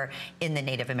on here in the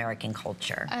Native American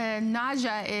culture.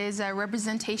 Naja is a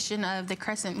representation of the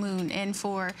crescent moon. And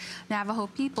for Navajo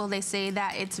people, they say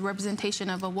that it's a representation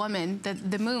of a woman,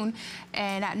 the moon.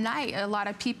 And at night, a lot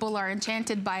of people are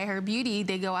enchanted by her beauty.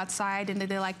 They go outside and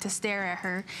they like to stare at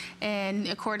her. And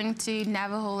according to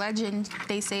Navajo legend,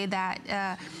 they say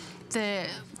that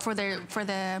for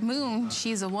the moon,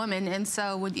 she's a woman, and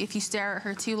so if you stare at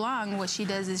her too long, what she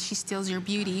does is she steals your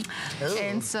beauty. Ooh.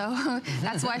 And so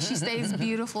that's why she stays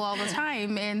beautiful all the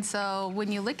time. And so when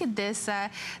you look at this, the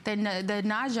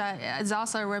Naja is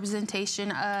also a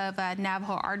representation of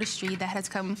Navajo artistry that has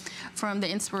come from the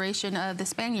inspiration of the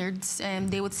Spaniards,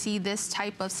 and they would see this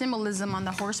type of symbolism on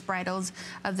the horse bridles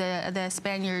of the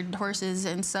Spaniard horses.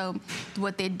 And so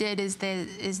what they did is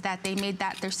that they made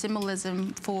that their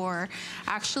symbolism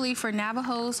actually for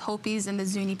Navajos, Hopis, and the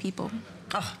Zuni people.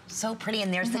 Oh, so pretty.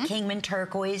 And there's the Kingman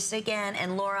turquoise again.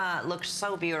 And Laura looks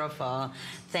so beautiful.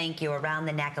 Thank you. Around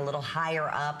the neck, a little higher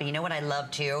up. You know what I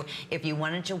love too? If you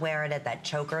wanted to wear it at that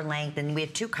choker length, and we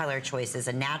have 2 color choices,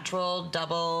 a natural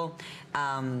double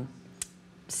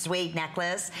suede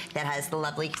necklace that has the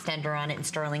lovely extender on it in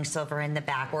sterling silver in the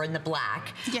back or in the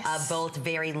black. Yes. Both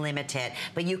very limited.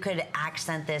 But you could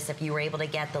accent this if you were able to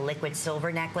get the liquid silver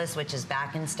necklace, which is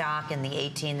back in stock in the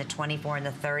 18, the 24, and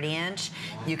the 30 inch.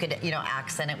 You could, you know,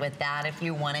 accent it with that if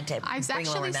you wanted to. I've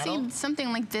actually seen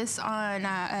something like this on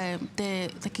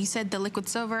like you said, the liquid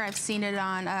silver. I've seen it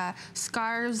on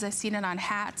scarves. I've seen it on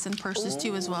hats and purses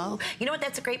too as well. You know what?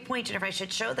 That's a great point, Jennifer. I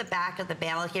should show the back of the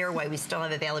bale here why we still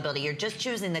have availability. You're just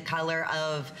choosing the color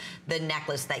of the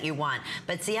necklace that you want.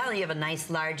 But see how you have a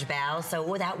nice large bow?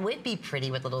 So that would be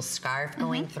pretty with a little scarf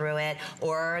going through it,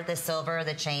 or the silver,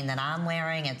 the chain that I'm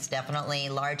wearing. It's definitely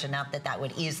large enough that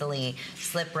would easily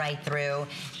slip right through.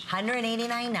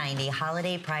 $189.90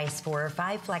 holiday price for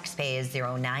 5 flex pays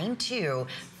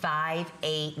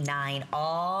 092-589,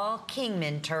 all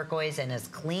Kingman turquoise and as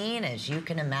clean as you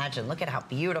can imagine. Look at how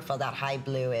beautiful that high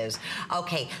blue is.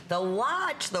 Okay, the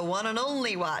watch, the one and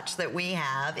only watch that we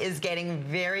have is getting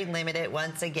very limited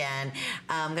once again.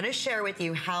 I'm going to share with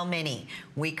you how many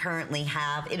we currently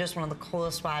have. It is one of the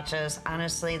coolest watches.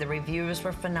 Honestly, the reviews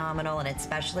were phenomenal, and it's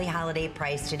especially holiday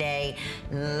price today.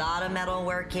 A lot of metal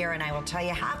work here, and I will tell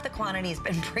you, half the quantity has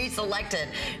been pre-selected.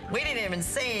 We didn't even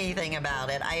say anything about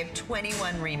it. I have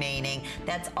 21 remaining.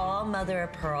 That's all mother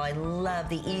of pearl. I love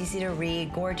the easy to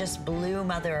read, gorgeous blue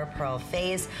mother of pearl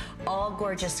face, all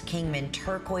gorgeous Kingman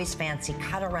turquoise, fancy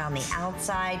cut around the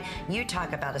outside. You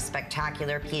talk about a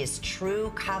spectacular piece.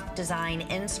 True cuff design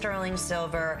in sterling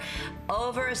silver,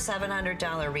 over a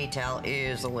 $700 retail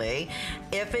easily.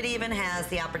 If it even has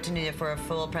the opportunity for a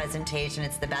full presentation,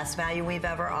 it's the best value we've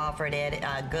ever offered it.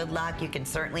 Good luck. You can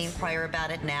certainly inquire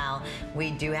about it now. We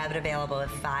do have it available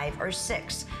at 5 or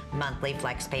 6 monthly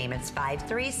flex payments.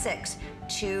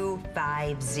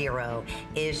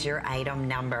 536250 is your item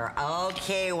number.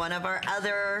 Okay, one of our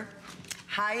other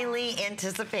highly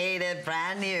anticipated,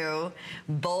 brand new,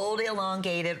 bold,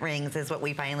 elongated rings is what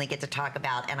we finally get to talk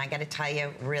about. And I got to tell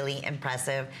you, really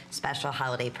impressive special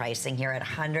holiday pricing here at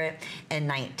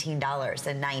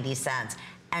 $119.90.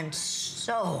 And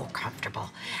so comfortable.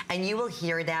 And you will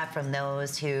hear that from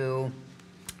those who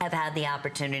have had the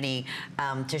opportunity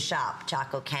to shop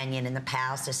Chaco Canyon in the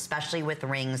past, especially with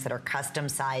rings that are custom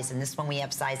sized. And this one we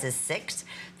have sizes 6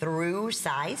 through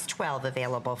size 12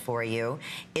 available for you.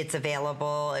 It's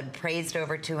available and praised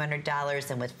over $200.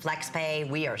 And with FlexPay,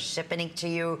 we are shipping it to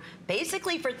you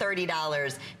basically for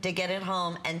 $30 to get it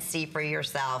home and see for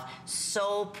yourself.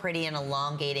 So pretty and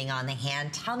elongating on the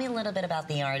hand. Tell me a little bit about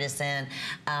the artisan.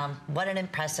 What an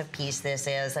impressive piece this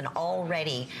is, and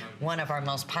already one of our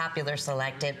most popular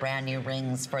selected brand new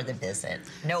rings for the visit.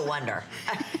 No wonder.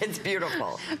 It's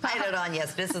beautiful. I had it on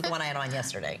yesterday. This is the one I had on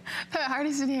yesterday. The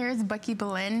artisan here is Bucky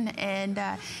Belen, and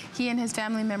he and his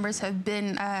family members have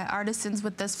been artisans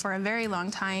with us for a very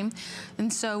long time.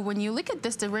 And so when you look at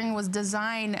this, the ring was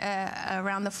designed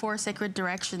around the 4 sacred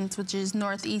directions, which is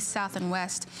north, east, south, and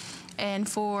west. And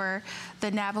for the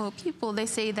Navajo people, they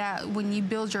say that when you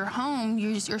build your home,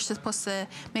 you're supposed to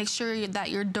make sure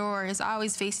that your door is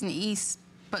always facing east,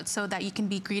 but so that you can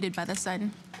be greeted by the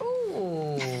sun.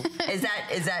 Ooh. Is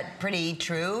that pretty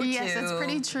true? Yes, it's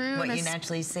pretty true. What you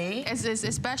naturally see?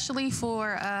 Especially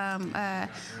for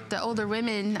the older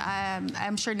women,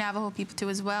 I'm sure Navajo people too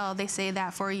as well, they say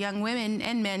that for young women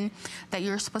and men that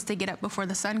you're supposed to get up before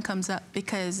the sun comes up,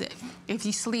 because if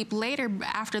you sleep later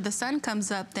after the sun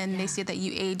comes up, then they say that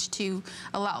you age too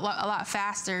a lot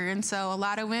faster. And so a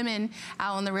lot of women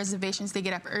out on the reservations, they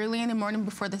get up early in the morning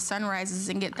before the sun rises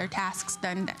and get their tasks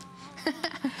done.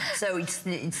 So it's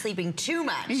sleeping too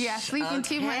much. Yeah, sleeping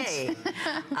too much.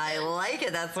 I like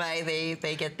it. That's why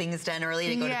they get things done early.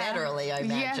 They go to bed early, I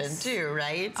imagine, too,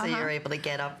 right? So you're able to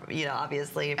get up, you know,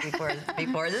 obviously before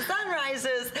the sun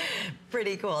rises.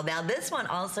 Pretty cool. Now, this one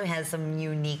also has some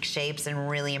unique shapes and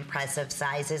really impressive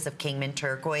sizes of Kingman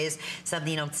turquoise.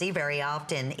 Something you don't see very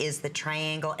often is the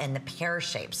triangle and the pear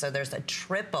shape. So there's a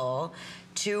triple,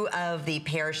 two of the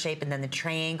pear shape and then the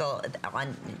triangle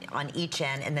on each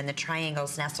end, and then the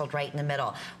triangle's nestled right in the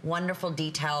middle. Wonderful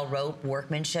detail rope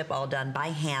workmanship, all done by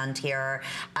hand here.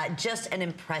 Just an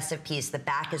impressive piece. The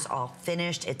back is all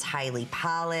finished. It's highly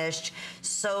polished.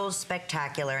 So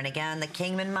spectacular. And again, the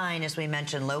Kingman Mine, as we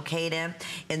mentioned, located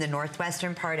in the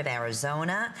northwestern part of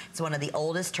Arizona. It's one of the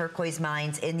oldest turquoise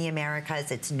mines in the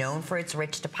Americas. It's known for its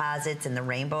rich deposits and the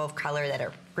rainbow of color that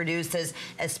it produces,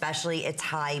 especially its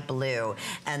high blue.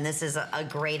 And this is a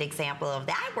great example of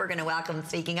that. We're going to welcome,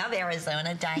 speaking of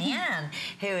Arizona, Diane,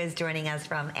 who is joining us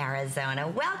from Arizona.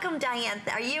 Welcome, Diane.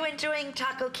 Are you enjoying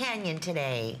Chaco Canyon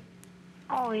today?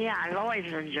 Oh, yeah, I've always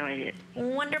enjoyed it.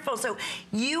 Wonderful. So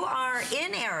you are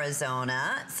in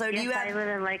Arizona. So do you have... I live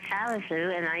in Lake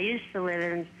Havasu, and I used to live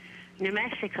in New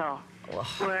Mexico,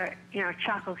 where, you know,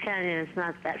 Chaco Canyon is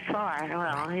not that far.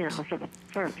 Well, you know,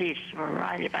 for a piece, for a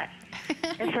ride, but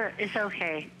it's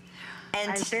okay.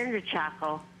 And I've been to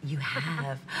Chaco. You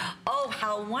have? Oh,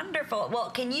 how wonderful. Well,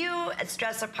 can you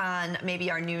stress upon maybe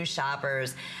our new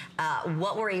shoppers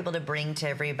what we're able to bring to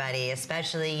everybody,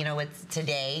 especially, you know, with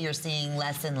today, you're seeing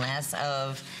less and less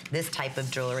of this type of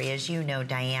jewelry, as you know,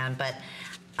 Diane, but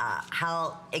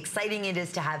how exciting it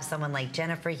is to have someone like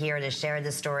Jennifer here to share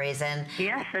the stories and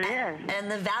yes, it is. And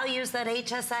the values that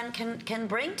HSN can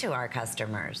bring to our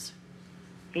customers.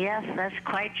 Yes, that's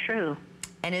quite true.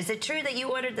 And is it true that you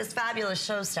ordered this fabulous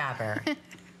showstopper?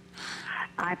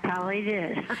 I probably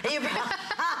did.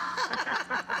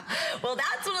 Well,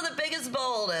 that's one of the biggest,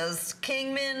 boldest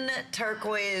Kingman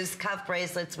turquoise cuff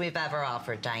bracelets we've ever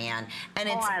offered, Diane. And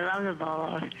it's... I love the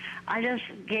bolos. I just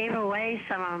gave away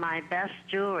some of my best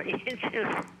jewelry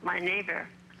to my neighbor.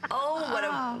 Oh, what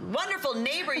a wonderful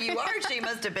neighbor you are. She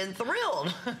must have been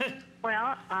thrilled.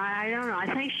 Well, I don't know.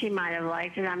 I think she might have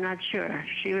liked it. I'm not sure.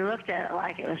 She looked at it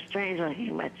like it was strange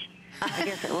looking, but I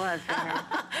guess it was to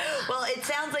her. Well, it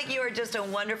sounds like you are just a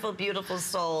wonderful, beautiful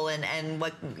soul, and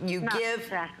what you Not give...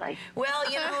 exactly. Well,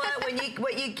 you know what?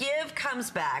 What you give comes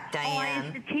back, Diane. Oh, I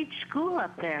used to teach school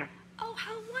up there. Oh,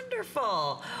 how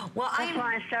wonderful. Well, That's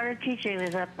why I started teaching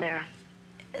was up there.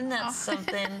 And that's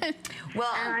something.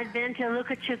 Well, and I've been to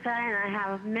Lucachuca, and I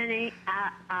have many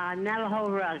Navajo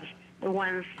rugs, the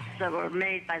ones that were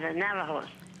made by the Navajos,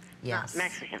 not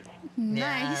Mexicans.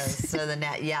 Nice. Yes, so the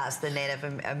Native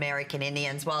American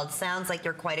Indians. Well, it sounds like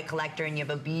you're quite a collector, and you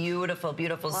have a beautiful,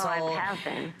 beautiful soul. I have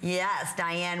been. Yes,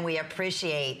 Diane, we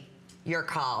appreciate your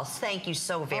calls. Thank you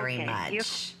so very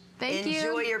much. Thank you.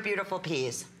 Enjoy your beautiful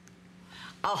piece.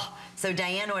 Oh, so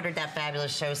Diane ordered that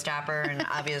fabulous showstopper and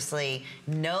obviously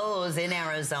knows in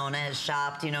Arizona, has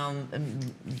shopped, you know,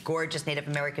 gorgeous Native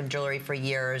American jewelry for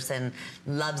years and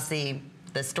loves the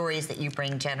stories that you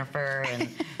bring, Jennifer, and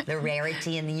the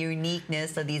rarity and the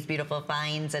uniqueness of these beautiful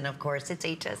finds. And of course, it's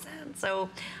HSN. So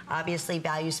obviously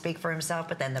values speak for himself,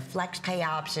 but then the flex pay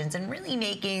options and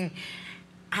really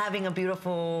having a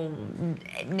beautiful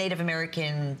Native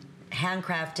American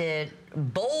handcrafted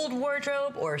bold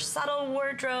wardrobe or subtle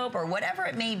wardrobe or whatever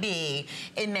it may be,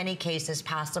 in many cases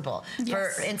possible.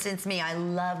 Yes. For instance, me, I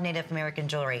love Native American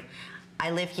jewelry.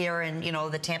 I live here in, you know,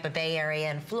 the Tampa Bay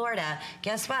area in Florida.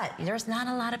 Guess what? There's not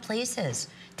a lot of places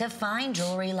to find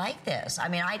jewelry like this. I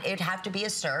mean, it'd have to be a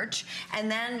search, and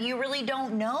then you really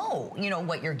don't know, you know,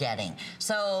 what you're getting.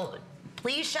 So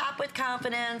please shop with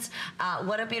confidence.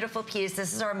 What a beautiful piece.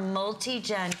 This is our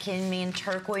multi-gen Kingman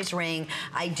turquoise ring.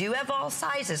 I do have all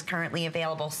sizes currently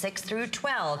available, 6 through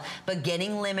 12, but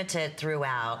getting limited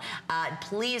throughout.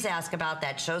 Please ask about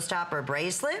that showstopper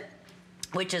bracelet,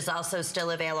 which is also still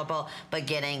available, but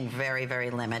getting very, very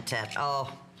limited.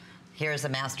 Oh, here's a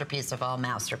masterpiece of all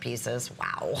masterpieces.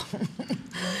 Wow.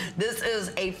 This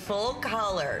is a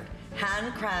full-colored,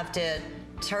 handcrafted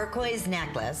turquoise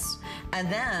necklace,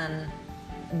 and then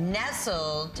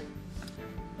nestled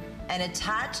And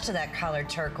attached to that colored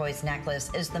turquoise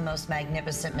necklace is the most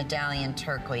magnificent medallion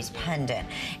turquoise pendant.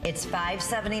 It's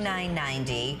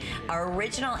 $579.90. Our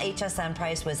original HSN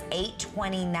price was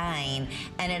 $829,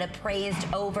 and it appraised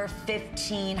over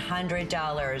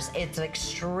 $1,500. It's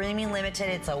extremely limited.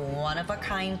 It's a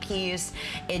one-of-a-kind piece.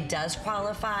 It does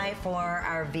qualify for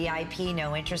our VIP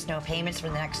no interest, no payments for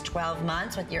the next 12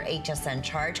 months with your HSN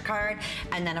charge card.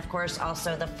 And then, of course,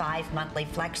 also the 5 monthly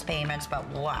flex payments. But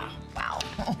wow.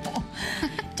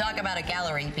 Talk about a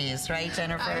gallery piece, right,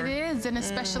 Jennifer? It is, and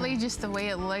especially just the way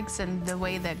it looks and the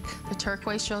way that the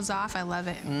turquoise shows off. I love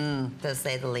it. To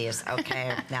say the least.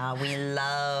 Okay, now we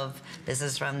love, this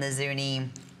is from the Zuni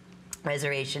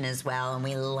reservation as well, and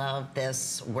we love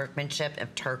this workmanship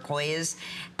of turquoise.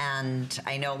 And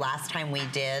I know last time we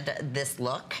did this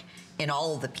look in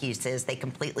all the pieces, they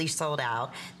completely sold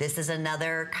out. This is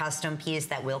another custom piece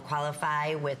that will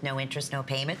qualify with no interest, no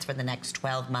payments for the next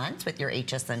 12 months with your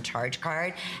HSN charge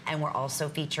card. And we're also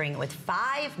featuring it with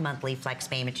 5 monthly flex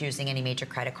payments using any major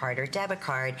credit card or debit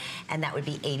card, and that would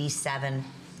be $88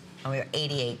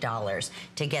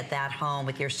 to get that home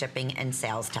with your shipping and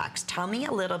sales tax. Tell me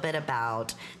a little bit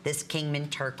about this Kingman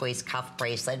turquoise cuff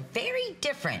bracelet. Very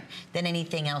different than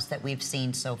anything else that we've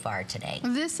seen so far today.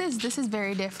 This is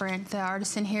very different. The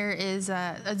artist in here is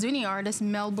a Zuni artist,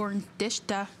 Melbourne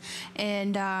Dishta,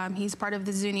 and he's part of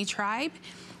the Zuni tribe.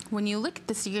 When you look at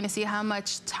this, you're going to see how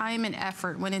much time and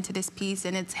effort went into this piece,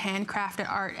 and it's handcrafted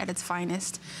art at its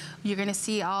finest. You're going to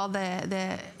see all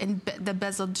the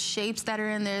bezeled shapes that are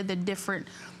in there, the different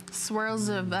swirls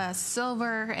of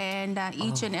silver, and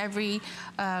each and every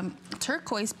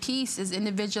turquoise piece is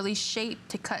individually shaped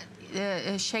to cut,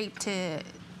 shaped to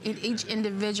each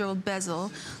individual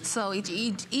bezel. So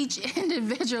each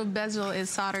individual bezel is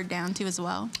soldered down too as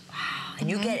well. Wow. And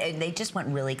you get, they just went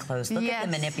really close. Look at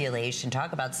the manipulation.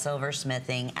 Talk about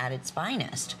silversmithing at its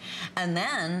finest. And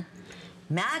then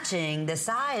matching the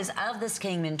size of this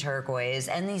Kingman turquoise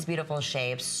and these beautiful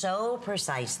shapes so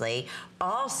precisely,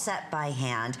 all set by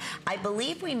hand. I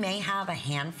believe we may have a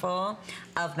handful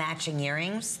of matching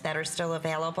earrings that are still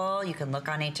available. You can look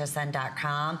on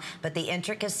hsn.com, but the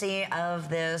intricacy of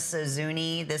this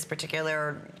Zuni, this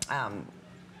particular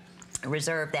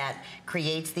reserve that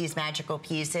creates these magical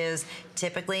pieces,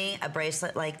 typically a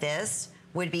bracelet like this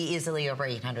would be easily over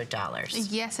 $800.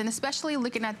 Yes, and especially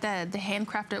looking at the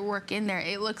handcrafted work in there,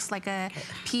 it looks like a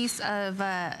piece of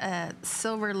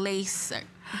silver lace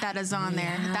that is on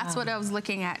there. That's what I was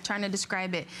looking at, trying to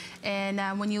describe it.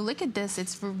 And when you look at this,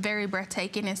 it's very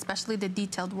breathtaking, especially the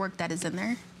detailed work that is in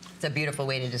there. It's a beautiful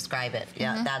way to describe it.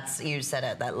 Yeah, that's, you said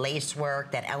it, that lace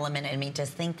work, that element. I mean,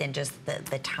 just think then just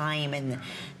the time and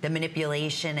the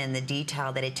manipulation and the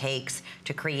detail that it takes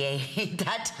to create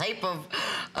that type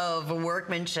of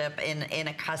workmanship in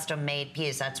a custom-made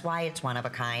piece. That's why it's one of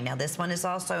a kind. Now, this one is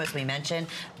also, as we mentioned,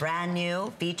 brand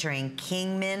new, featuring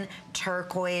Kingman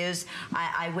turquoise.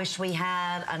 I wish we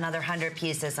had another 100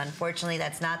 pieces. Unfortunately,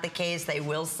 that's not the case. They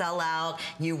will sell out.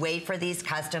 You wait for these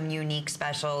custom, unique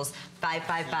specials.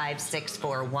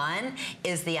 555-641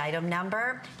 is the item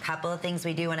number. Couple of things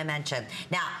we do want to mention.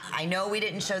 Now, I know we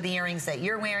didn't show the earrings that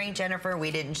you're wearing, Jennifer.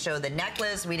 We didn't show the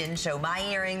necklace. We didn't show my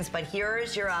earrings. But here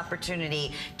is your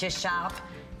opportunity to shop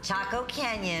Chaco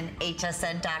Canyon,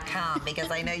 hsn.com,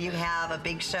 because I know you have a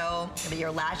big show, it'll be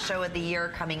your last show of the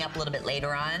year coming up a little bit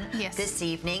later on this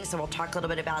evening, so we'll talk a little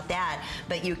bit about that.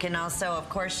 But you can also, of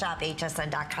course, shop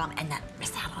hsn.com and not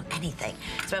miss out on anything,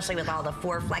 especially with all the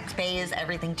 4 flex pays,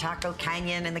 everything Chaco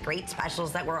Canyon, and the great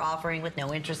specials that we're offering with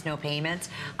no interest, no payments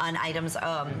on items,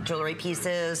 jewelry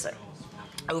pieces,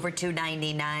 over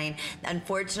 $299.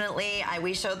 Unfortunately,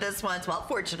 we showed this once. Well,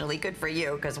 fortunately, good for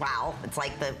you, because wow, it's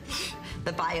like the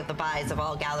buy of the buys of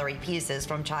all gallery pieces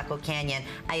from Chaco Canyon.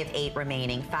 I have 8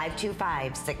 remaining.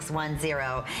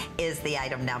 525-610 is the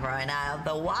item number. And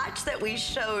the watch that we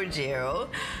showed you,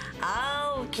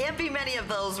 oh, can't be many of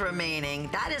those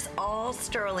remaining. That is all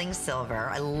sterling silver.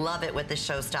 I love it with the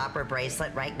showstopper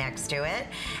bracelet right next to it.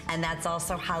 And that's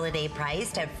also holiday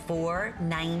priced at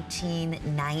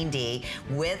 $419.90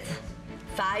 with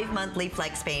 5 monthly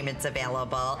flex payments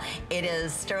available. It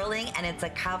is sterling and it's a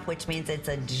cuff, which means it's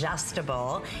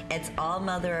adjustable. It's all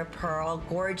mother of pearl,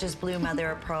 gorgeous blue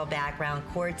mother of pearl background,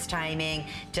 quartz timing,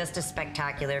 just a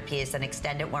spectacular piece, an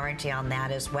extended warranty on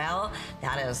that as well.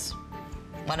 That is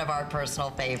one of our personal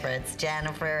favorites.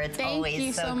 Jennifer, it's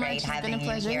always so great having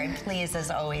you here. And please, as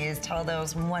always, tell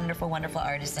those wonderful, wonderful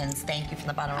artisans thank you from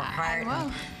the bottom of our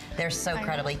heart. They're so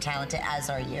incredibly talented, as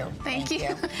are you. Thank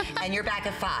you. And you're back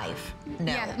at 5.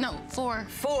 No. Yeah, no, 4.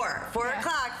 4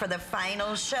 o'clock for the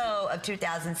final show of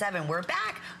 2007. We're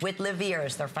back with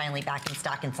Levere's. They're finally back in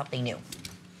stock in something new.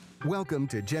 Welcome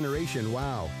to Generation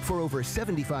Wow. For over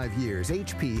 75 years,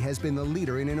 HP has been the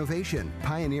leader in innovation,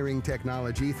 pioneering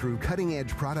technology through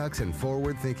cutting-edge products and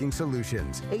forward-thinking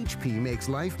solutions. HP makes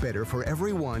life better for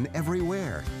everyone,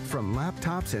 everywhere. From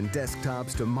laptops and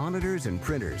desktops to monitors and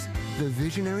printers, the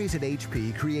visionaries at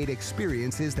HP create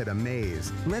experiences that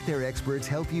amaze. Let their experts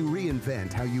help you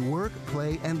reinvent how you work,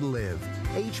 play, and live.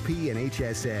 HP and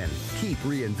HSN. Keep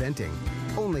reinventing.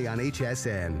 Only on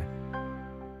HSN.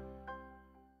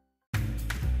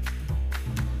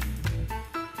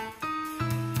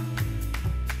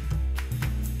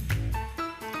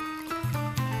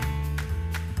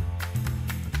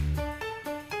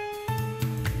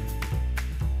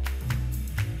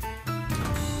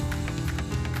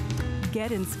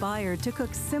 Get inspired to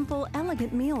cook simple,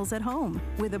 elegant meals at home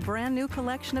with a brand new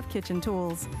collection of kitchen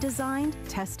tools. Designed,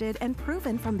 tested, and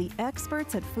proven from the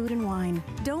experts at Food & Wine.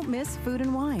 Don't miss Food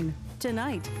 & Wine.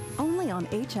 Tonight, only on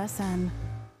HSN.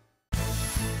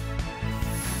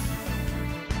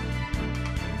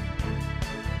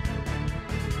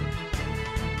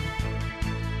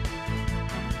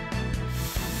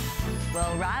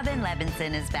 Well, Robin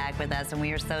Levinson is back with us, and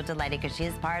we are so delighted because she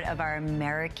is part of our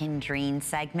American Dream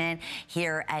segment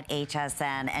here at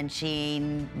HSN, and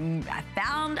she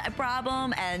found a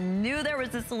problem and knew there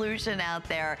was a solution out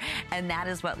there, and that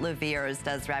is what Leviers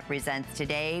does represent.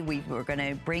 Today, we're going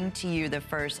to bring to you the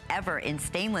first ever in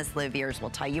stainless Leviers.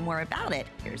 We'll tell you more about it.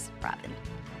 Here's Robin.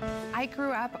 I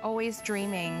grew up always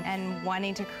dreaming and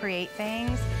wanting to create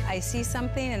things. I see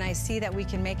something and I see that we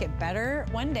can make it better.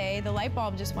 One day, the light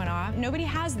bulb just went off. Nobody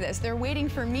has this. They're waiting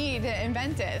for me to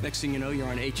invent it. Next thing you know, you're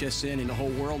on HSN and the whole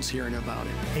world's hearing about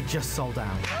it. It just sold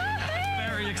out.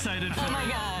 Very excited for Oh my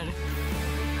God.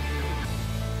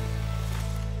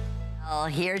 Well,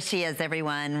 here she is,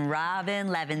 everyone. Robin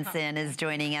Levinson is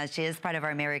joining us. She is part of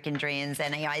our American Dreams.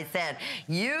 And I said,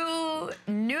 you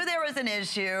knew there was an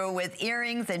issue with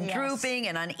earrings and drooping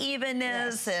and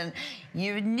unevenness. And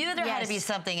you knew there had to be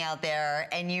something out there.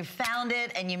 And you found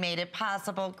it and you made it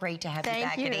possible. Great to have you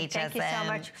back at HSN. Thank you so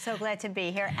much. So glad to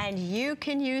be here. And you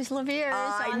can use Leviers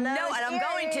I on know, those and I'm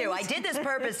going to. earrings. I did this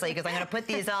purposely because I'm going to put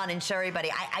these on and show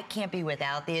everybody. I can't be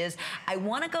without these. I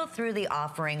want to go through the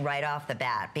offering right off the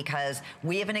bat because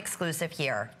we have an exclusive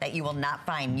here that you will not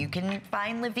find. You can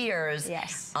find Leviers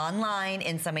online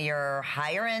in some of your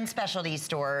higher end specialty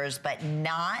stores, but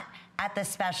not at the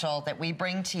special that we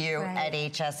bring to you at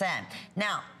HSN.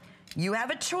 Now, you have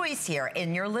a choice here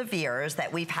in your Leviers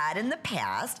that we've had in the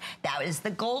past. That is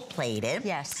the gold-plated.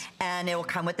 Yes. And it will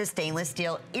come with the stainless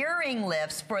steel earring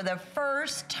lifts for the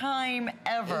first time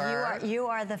ever. You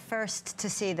are the first to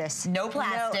see this. No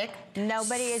plastic.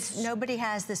 Nobody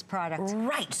has this product.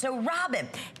 Right. So, Robin,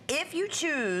 if you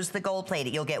choose the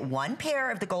gold-plated, you'll get one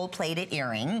pair of the gold-plated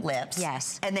earring lifts.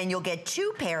 Yes. And then you'll get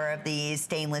two pair of these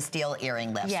stainless steel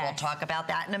earring lifts. Yes. We'll talk about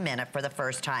that in a minute for the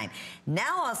first time.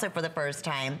 Now, also for the first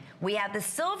time, we have the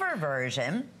silver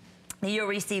version. You'll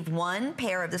receive one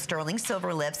pair of the sterling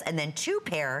silver lifts and then two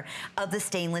pair of the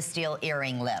stainless steel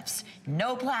earring lifts.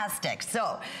 No plastic.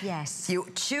 So you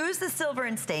choose the silver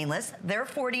and stainless. They're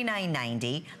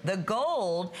 $49.90. The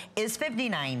gold is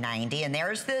 $59.90. And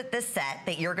there's the set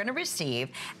that you're going to receive.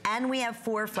 And we have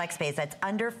 4 flex pays. That's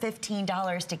under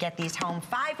 $15 to get these home.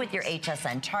 5 with your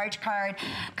HSN charge card.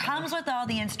 Comes with all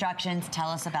the instructions. Tell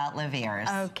us about Leviers.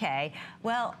 Okay.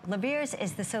 Well, Leviers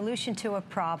is the solution to a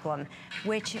problem,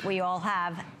 which we all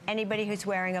have, anybody who's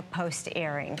wearing a post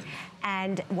earring.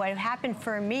 And what happened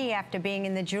for me after being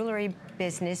in the jewelry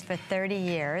business for 30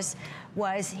 years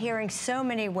was hearing so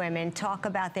many women talk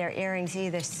about their earrings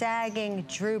either sagging,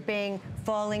 drooping,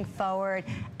 falling forward,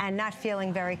 and not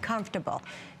feeling very comfortable.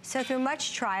 So through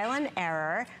much trial and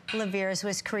error, Leviers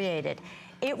was created.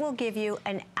 It will give you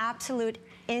an absolute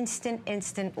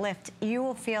instant lift. You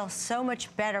will feel so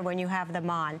much better when you have them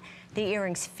on. The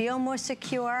earrings feel more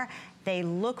secure, they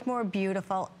look more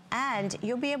beautiful, and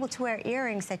you'll be able to wear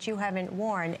earrings that you haven't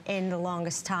worn in the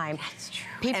longest time. That's true.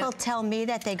 People tell me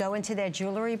that they go into their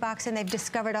jewelry box and they've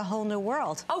discovered a whole new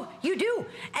world. Oh, you do.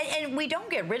 And we don't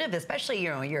get rid of, especially, you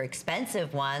know, your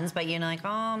expensive ones, but you're like, oh,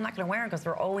 I'm not going to wear them because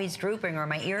they're always drooping or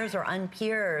my ears are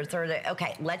unpierced. Or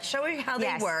okay, let's show you how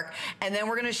they work, and then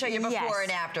we're going to show you before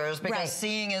and afters because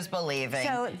seeing is believing.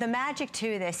 So the magic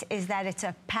to this is that it's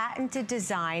a patented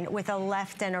design with a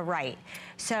left and a right.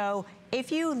 So if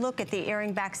you look at the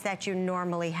earring backs that you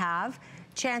normally have,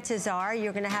 chances are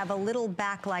you're going to have a little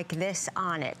back like this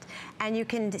on it. And you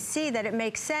can see that it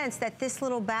makes sense that this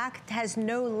little back has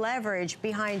no leverage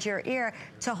behind your ear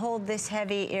to hold this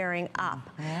heavy earring up.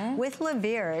 With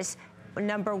Leviers,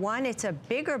 number one, it's a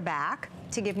bigger back,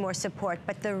 to give more support.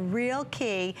 But the real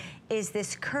key is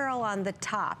this curl on the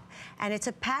top. And it's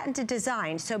a patented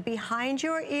design. So behind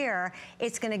your ear,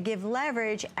 it's going to give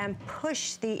leverage and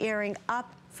push the earring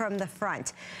up from the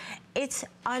front. It's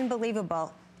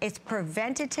unbelievable. It's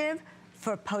preventative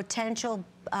for potential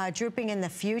drooping in the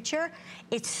future.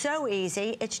 It's so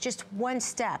easy. It's just one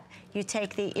step. You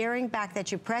take the earring back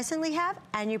that you presently have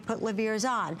and you put Leviers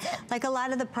on. Like a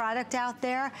lot of the product out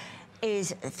there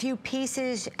is a few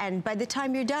pieces, and by the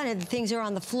time you're done, the things are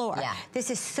on the floor. Yeah.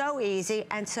 This is so easy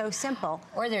and so simple.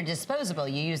 Or they're disposable.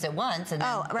 You use it once and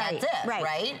then that's it,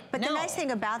 right? But the nice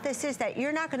thing about this is that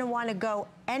you're not going to want to go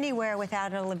anywhere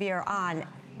without a Levier on.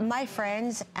 My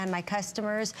friends and my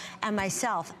customers and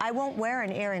myself, I won't wear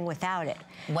an earring without it.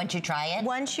 Once you try it?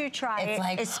 Once you try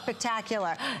it, it's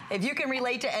spectacular. If you can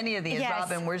relate to any of these,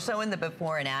 Robin, we're showing the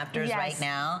before and afters right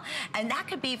now. And that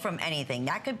could be from anything.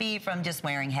 That could be from just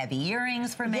wearing heavy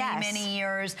earrings for many, many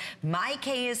years. My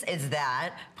case is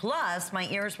that, plus my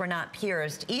ears were not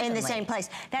pierced evenly. In the same place.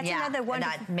 That's another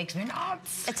wonderful... And that makes me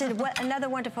nuts. It's another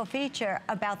wonderful feature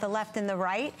about the left and the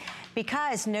right.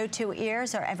 Because no two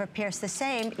ears are ever pierced the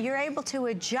same, you're able to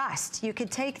adjust. You could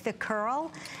take the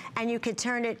curl and you could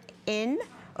turn it in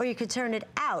or you could turn it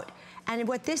out. And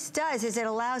what this does is it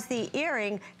allows the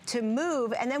earring to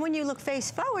move, and then when you look face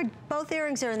forward, both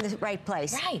earrings are in the right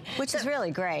place. Right. Which is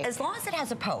really great. As long as it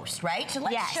has a post, right? So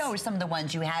let's show some of the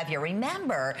ones you have here.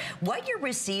 Remember, what you're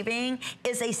receiving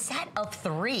is a set of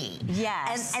 3.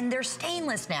 Yes. And they're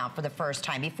stainless now for the first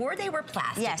time. Before they were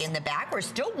plastic in the back, were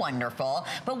still wonderful,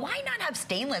 but why not have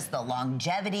stainless? The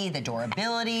longevity, the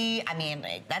durability, I mean,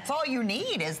 that's all you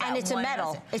need is that. And it's a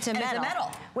metal. It's a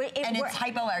metal. And it's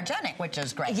hypoallergenic, which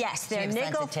is great. Yes, they're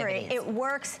nickel-free. It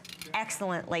works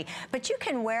excellently. But you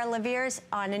can wear Leviers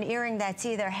on an earring that's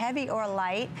either heavy or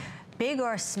light, big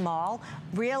or small,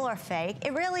 real or fake.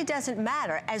 It really doesn't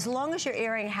matter. As long as your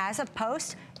earring has a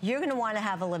post, you're going to want to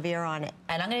have a Levier on it.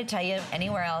 And I'm going to tell you,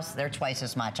 anywhere else, they're twice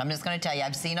as much. I'm just going to tell you,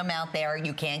 I've seen them out there.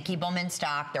 You can't keep them in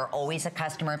stock. They're always a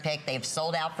customer pick. They've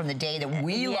sold out from the day that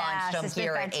we launched them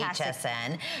here at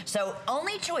HSN. So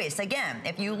only choice, again,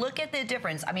 if you look at the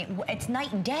difference, I mean, it's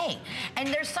night and day. And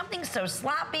there's something so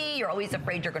sloppy. You're always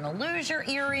afraid you're going to lose your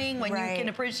earring when you can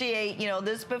appreciate, you know,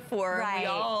 this before. We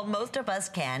all, most of us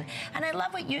can. And I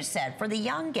love what you said. For the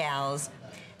young gals,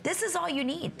 this is all you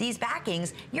need. These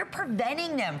backings, you're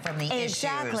preventing them from the issues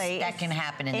that can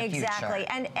happen in the future. Exactly.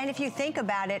 And if you think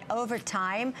about it, over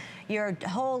time, your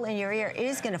hole in your ear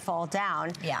is going to fall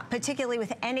down, particularly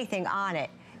with anything on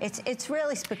it. It's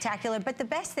really spectacular. But the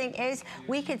best thing is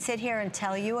we could sit here and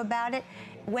tell you about it.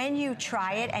 When you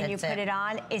try it and you put it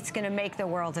on, it's going to make the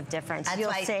world of difference.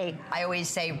 You'll see. I always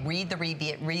say read the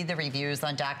reviews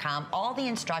on .com. All the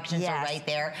instructions are right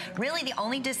there. Really, the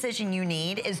only decision you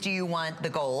need is, do you want the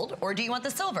gold or do you want the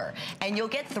silver? And you'll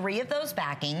get 3 of those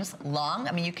backings, long.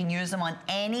 I mean, you can use them on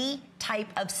any type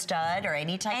of stud or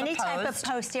any type of post. Any type of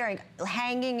post earring,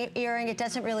 hanging earring, it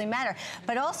doesn't really matter.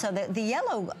 But also, the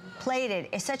yellow plated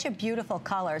is such a beautiful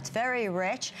color. It's very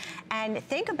rich. And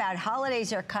think about it,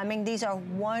 holidays are coming. These are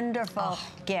wonderful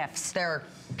gifts. They're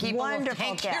people will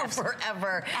thank you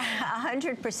forever.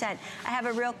 100%. I have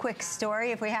a real quick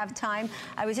story if we have time.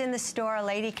 I was in the store, a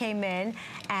lady came in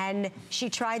and she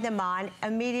tried them on.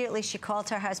 Immediately she called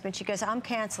her husband. She goes, I'm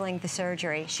canceling the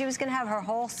surgery. She was gonna have her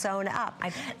hole sewn up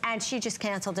and she just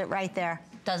canceled it right there.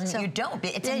 You don't.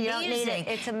 It's amazing. You don't need it.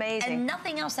 It's amazing. And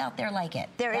nothing else out there like it.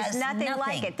 There is nothing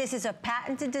like it. This is a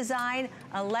patented design,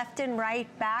 a left and right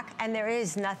back, and there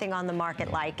is nothing on the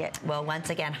market like it. Well, once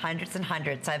again, hundreds and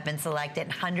hundreds have been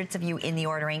selected, hundreds of you in the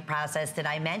ordering process. Did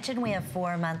I mention we have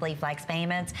 4 monthly flex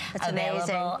payments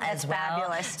available as well?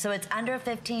 Fabulous. So it's under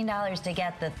 $15 to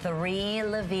get the 3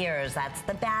 Leviers. That's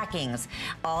the backings.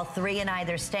 All 3 in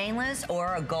either stainless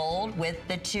or a gold with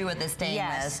the 2 of the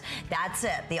stainless. That's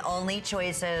it. The only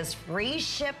choice is free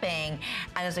shipping,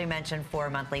 and as we mentioned, 4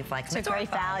 monthly flex. It's a great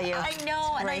value. I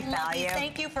know, and I love these.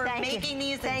 Thank you for making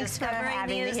these and discovering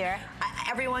these. Here.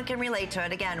 Everyone can relate to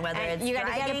it again, whether it's you got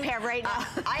to get a pair right now.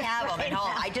 I have them at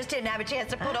home. I just didn't have a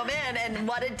chance to put them in, and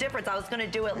what a difference. I was going to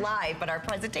do it live, but our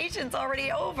presentation's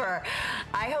already over.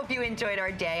 I hope you enjoyed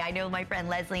our day. I know my friend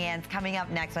Leslie Ann's coming up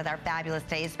next with our fabulous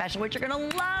Day Special, which you're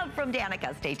going to love from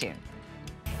Danica. Stay tuned.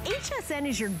 HSN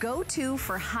is your go-to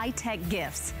for high-tech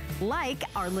gifts, like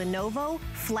our Lenovo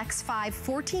Flex 5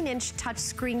 14-inch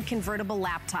touchscreen convertible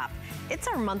laptop. It's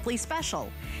our monthly special.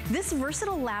 This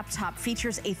versatile laptop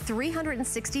features a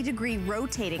 360-degree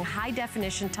rotating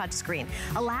high-definition touchscreen,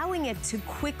 allowing it to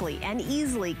quickly and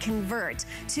easily convert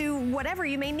to whatever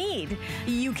you may need.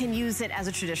 You can use it as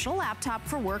a traditional laptop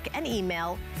for work and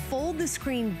email, fold the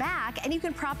screen back, and you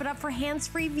can prop it up for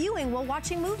hands-free viewing while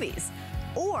watching movies.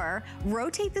 or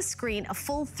rotate the screen a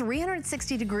full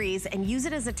 360 degrees and use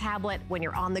it as a tablet when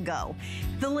you're on the go.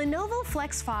 The Lenovo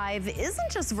Flex 5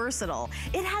 isn't just versatile,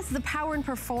 it has the power and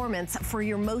performance for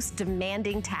your most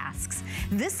demanding tasks.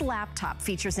 This laptop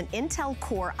features an Intel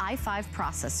Core i5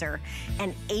 processor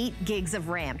and 8 gigs of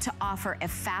RAM to offer a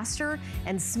faster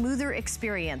and smoother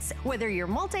experience. Whether you're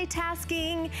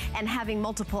multitasking and having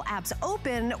multiple apps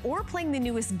open or playing the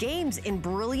newest games in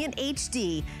brilliant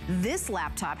HD, this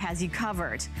laptop has you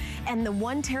covered. And the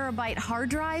 1 terabyte hard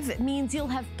drive means you'll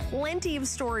have plenty of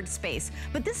storage space.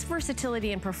 But this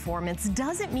versatility and performance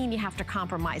doesn't mean you have to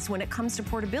compromise when it comes to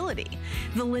portability.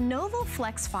 The Lenovo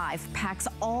Flex 5 packs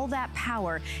all that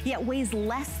power, yet weighs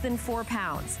less than 4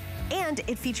 pounds. And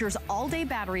it features all-day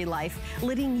battery life,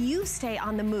 letting you stay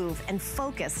on the move and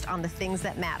focused on the things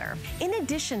that matter. In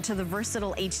addition to the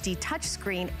versatile HD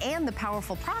touchscreen and the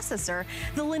powerful processor,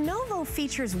 the Lenovo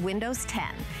features Windows 10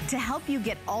 to help you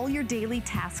get all your daily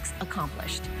tasks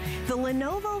accomplished. The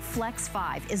Lenovo Flex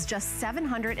 5 is just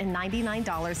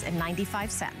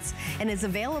 $799.95 and is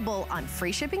available on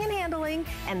free shipping and handling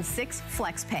and 6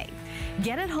 Flex Pay.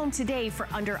 Get it home today for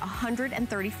under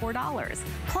 $134.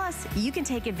 Plus, you can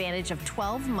take advantage of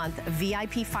 12-month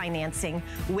VIP financing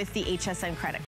with the HSN credit